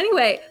 But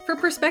anyway, for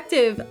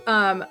perspective,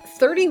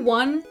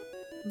 31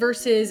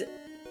 versus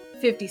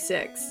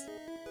 56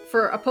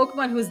 for a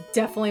Pokemon who is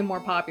definitely more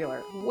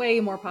popular, way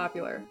more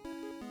popular.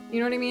 You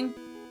know what I mean?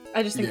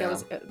 I just think Yeah.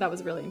 that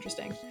was really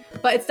interesting.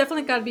 But it's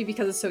definitely got to be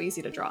because it's so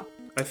easy to draw.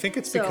 I think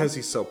it's So- because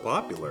he's so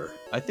popular.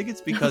 I think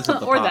it's because of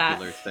the Or that.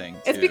 popular thing.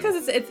 It's too.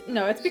 because it's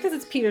because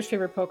it's Peter's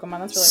favorite Pokemon.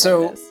 That's really what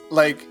So, it is.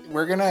 like,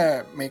 we're going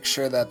to make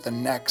sure that the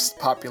next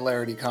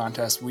popularity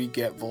contest, we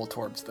get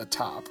Voltorb to the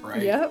top,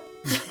 right? Yep.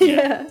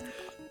 Yeah.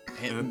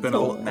 And then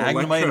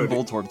Magnemite and Electrode-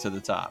 Voltorb to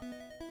the top.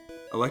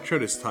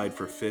 Electrode is tied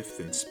for 5th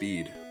in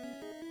speed.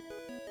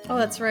 Oh,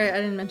 that's right. I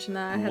didn't mention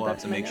that. I had We'll that have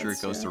to in my make sure it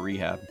notes, goes too. to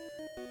rehab.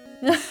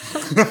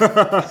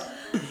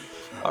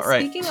 All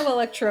right. Speaking of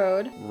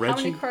Electrode, how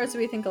Reggie- many cards do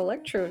we think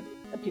Electrode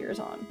appears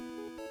on?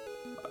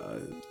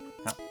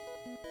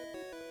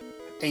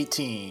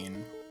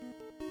 18.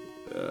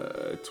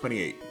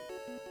 28.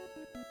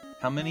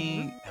 How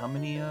many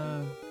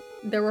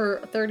There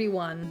were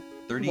 31.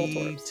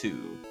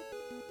 32.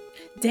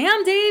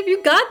 Damn, Dave,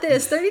 you got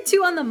this.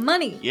 32 on the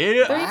money.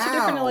 Yeah. 32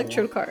 different Wow.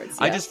 electrode cards.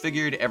 I yeah. just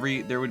figured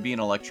there would be an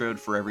electrode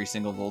for every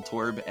single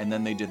Voltorb, and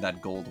then they did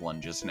that gold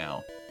one just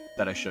now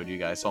that I showed you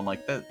guys. So I'm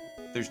like,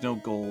 there's no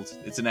gold.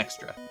 It's an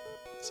extra.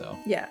 So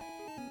Yeah.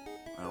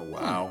 Oh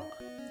wow,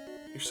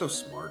 you're so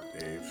smart,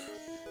 Dave.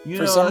 you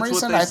For know some that's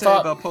reason, what they I say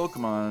thought- about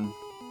Pokemon.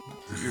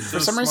 You're so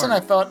For some reason,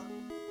 smart. I thought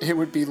it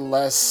would be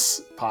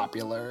less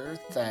popular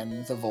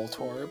than the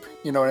Voltorb.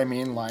 You know what I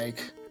mean?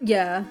 Like,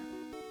 Yeah.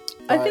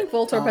 I But, think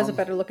Voltorb has a um,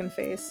 better looking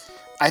face.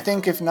 I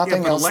think if Yeah,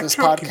 nothing but else, this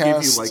Electrode can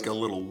give you podcast. like a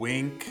little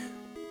wink,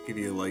 give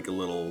you like a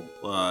little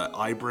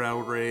eyebrow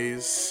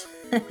raise.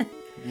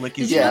 Lick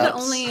Did his you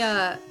know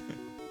Yeah. that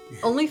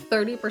only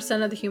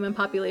 30% of the human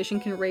population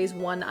can raise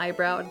one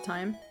eyebrow at a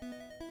time?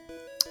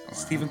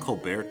 Stephen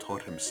Colbert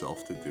taught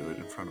himself to do it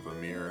in front of a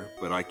mirror,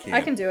 but I can't.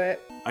 I can do it.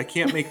 I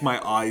can't make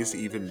my eyes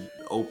even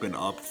open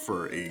up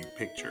for a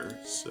picture.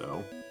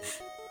 So.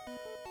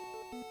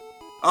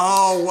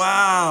 Oh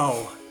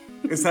wow!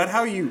 Is that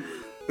how you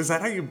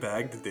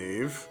bagged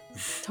Dave?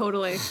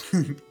 Totally.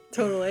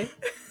 Totally.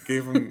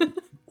 You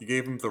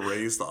gave him the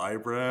raised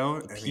eyebrow,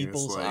 and people's he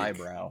was like,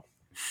 eyebrow.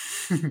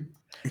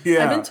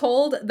 Yeah. I've been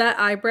told that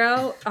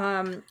eyebrow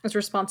is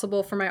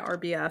responsible for my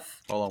RBF.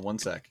 Hold on one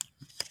sec.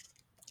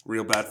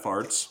 Real bad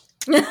farts.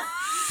 Yeah.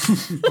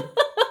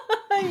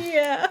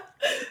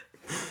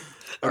 I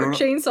Or don't know,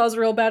 Chainsaw's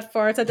real bad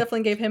farts. I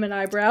definitely gave him an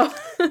eyebrow.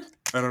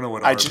 I don't know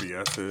what I ju-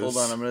 RBF is. Hold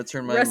on, I'm gonna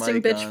turn my Resting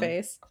mic bitch on.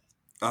 face.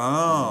 I'm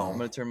Oh.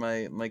 gonna turn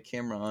my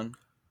camera on.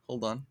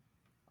 Hold on.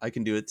 I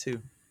can do it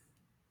too.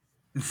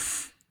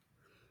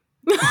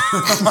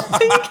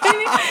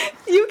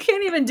 You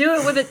can't even do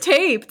it with it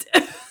taped.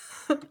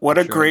 What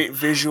a Sure. great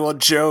visual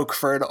joke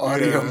for an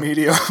audio Yeah.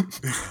 medium.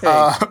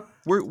 Hey,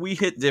 we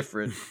hit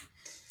different.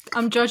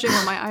 I'm judging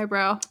on my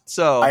eyebrow.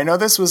 So I know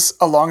this was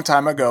a long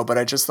time ago, but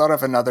I just thought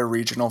of another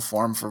regional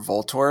form for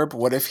Voltorb.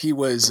 What if he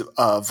was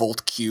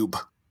Volt Cube?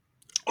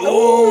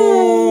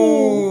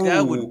 Oh,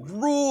 that would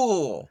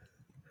rule.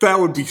 That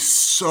would be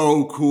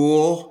so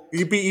cool.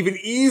 He'd be even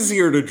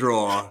easier to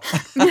draw.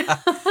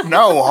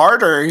 No,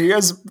 harder. He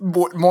has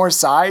more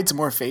sides,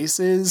 more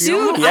faces. You know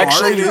Dude, how he hard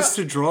actually it is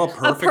to draw a A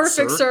perfect,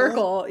 perfect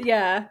circle.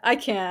 Yeah, I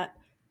can't.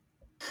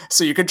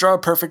 So you could draw a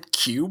perfect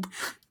cube.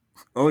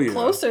 Oh yeah.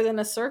 Closer than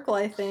a circle,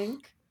 I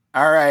think.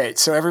 All right,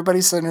 so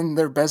everybody send in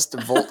their best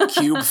Volt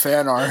Cube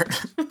fan art.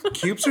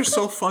 Cubes are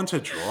so fun to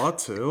draw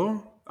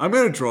too. I'm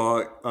gonna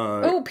draw.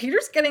 Oh,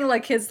 Peter's getting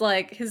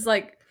his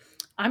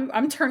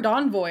I'm turned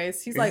on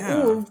voice. He's like,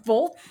 Yeah. ooh,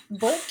 Volt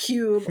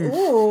Cube.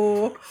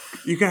 Ooh.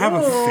 You can have a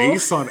Ooh.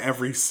 face on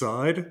every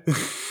side.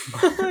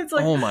 It's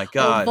like Oh my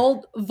god.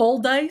 Vol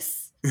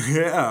dice.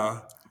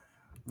 Yeah.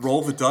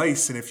 Roll the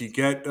dice, and if you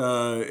get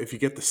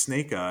the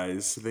snake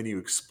eyes, then you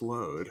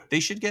explode. They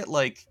should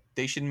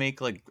make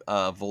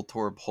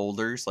Voltorb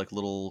holders, like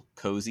little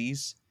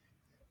cozies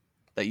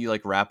that you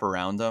like wrap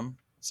around them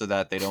so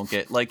that they don't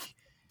get like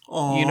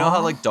you know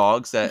how Aw. like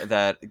dogs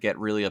that get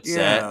really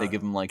upset, Yeah. they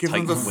give them like Give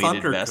them tight the weighted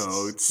thunder vests.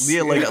 coats.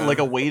 Yeah, Yeah. like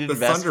a weighted The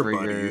vest thunder for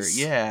your buddies.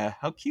 yeah.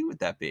 How cute would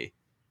that be?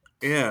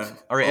 Yeah.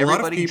 All right, A lot of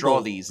everybody draw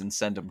people- these and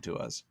send them to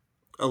us.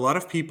 A lot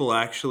of people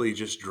actually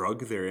just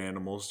drug their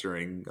animals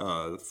during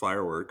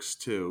fireworks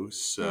too.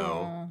 So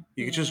Oh,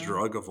 you could just yeah.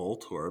 drug a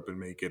Voltorb and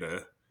make it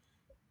a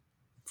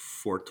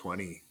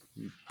 420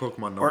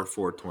 Pokemon number Or-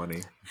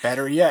 420.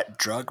 Better yet,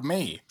 drug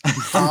me.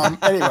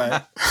 Anyway,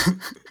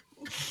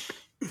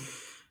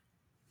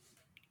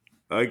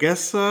 I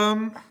guess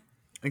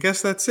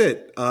that's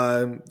it.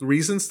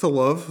 Reasons to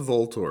love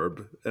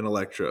Voltorb and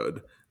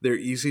Electrode. They're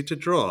easy to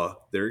draw.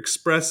 They're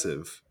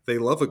expressive. They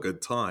love a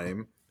good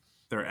time.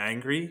 They're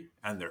angry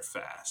and they're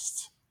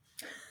fast.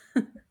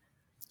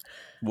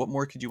 What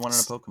more could you want in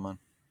a Pokemon?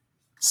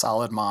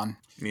 solid mon.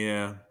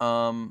 Yeah.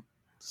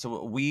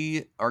 So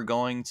we are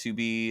going to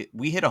be.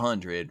 We hit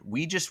 100.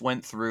 We just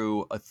went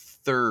through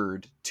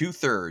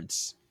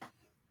 2/3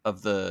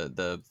 of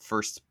the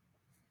first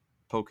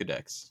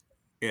Pokedex.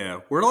 Yeah.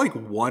 We're like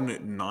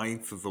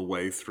 1/9 of the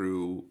way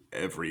through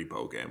every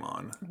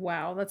Pokemon.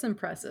 Wow, that's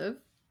impressive.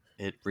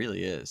 It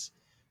really is.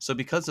 So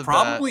because of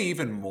Probably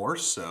even more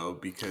so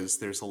because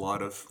there's a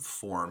lot of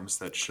forms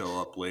that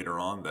show up later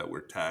on that we're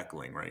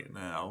tackling right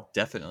now. that,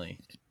 definitely,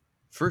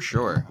 for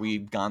sure,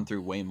 we've gone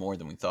through way more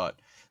than we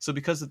thought. So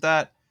because of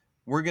that,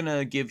 we're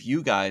gonna give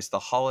you guys the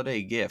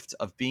holiday gift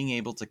of being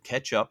able to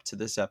catch up to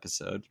this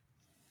episode,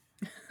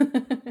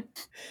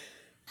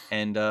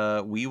 and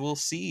we will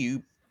see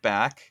you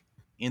back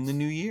in the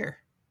new year.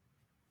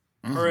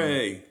 Mhm.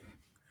 Hooray!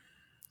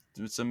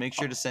 So make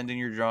sure to send in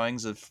your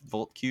drawings of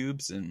Volt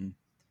cubes and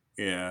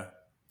Yeah.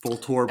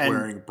 Voltorb And-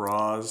 wearing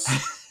bras.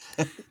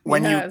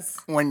 When Yes.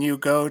 you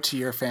go to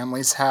your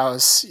family's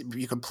house,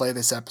 you can play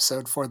this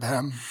episode for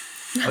them.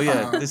 oh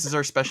yeah, this is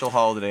our special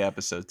holiday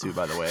episode too.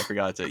 By the way, I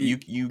forgot to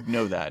you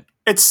know that.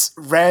 It's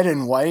red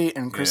and white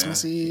and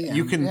Christmassy.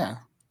 You and- can- yeah.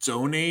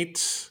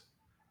 Donate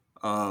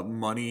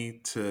money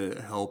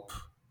to help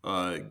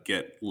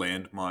get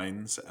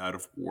landmines out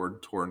of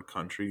war-torn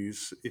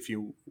countries if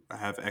you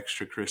have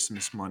extra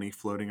Christmas money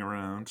floating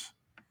around.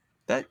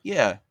 That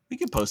yeah, we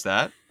can post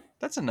that.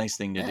 That's a nice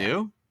thing to Yeah.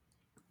 do.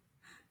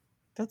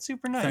 That's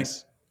super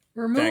nice.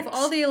 Remove Thanks.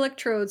 all the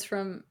electrodes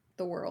from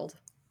the world.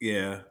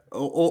 Yeah.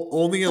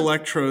 Only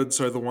electrodes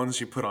are the ones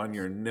you put on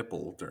your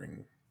nipple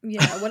during.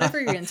 Yeah, whatever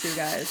you're into,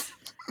 guys.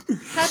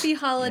 Happy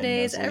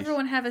holidays. Nestle.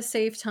 Everyone have a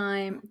safe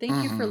time.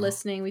 Thank you for Mhm.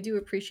 listening. We do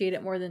appreciate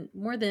it more than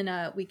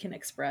we can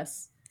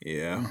express.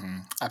 Yeah.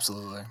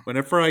 Absolutely.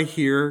 Whenever I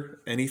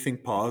hear anything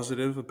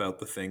positive about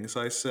the things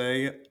I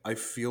say, I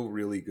feel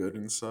really good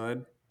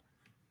inside.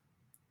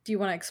 Do you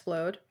want to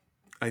explode?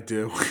 I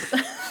do.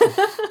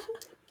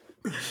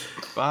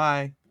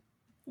 Bye.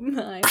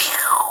 Nice.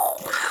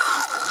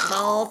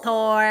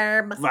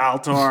 Voltorb.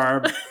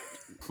 Valtorb.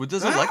 Well,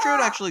 does Electrode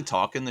actually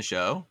talk in the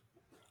show?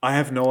 I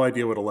have no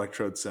idea what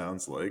Electrode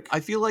sounds like. I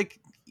feel like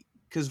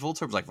because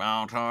Voltorb's like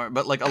Voltorb,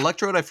 but like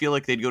Electrode, I feel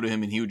like they'd go to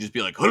him and he would just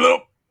be like,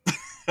 "Hello."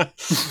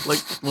 Like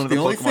one of the The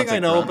only Pokemons thing I that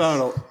know grunts.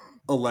 about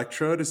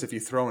Electrode is if you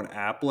throw an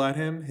apple at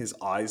him, his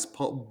eyes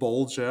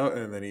bulge out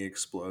and then he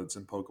explodes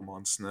in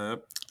Pokemon Snap.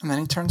 And then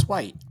he turns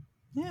white.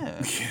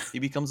 Yeah, Yeah. he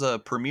becomes a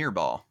Premier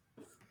Ball.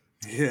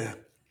 Yeah.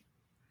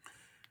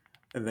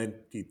 And then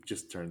he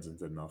just turns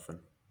into nothing.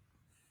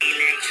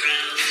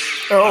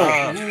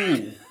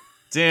 Oh,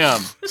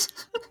 damn.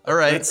 All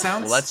right, That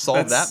sounds- well, let's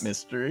solve that's- that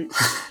mystery.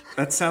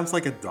 That sounds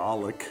like a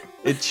Dalek.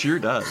 It sure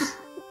does.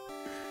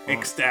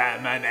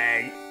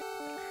 Exterminate.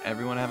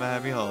 Everyone have a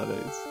happy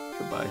holidays.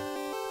 Goodbye.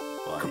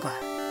 Bye.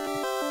 Goodbye.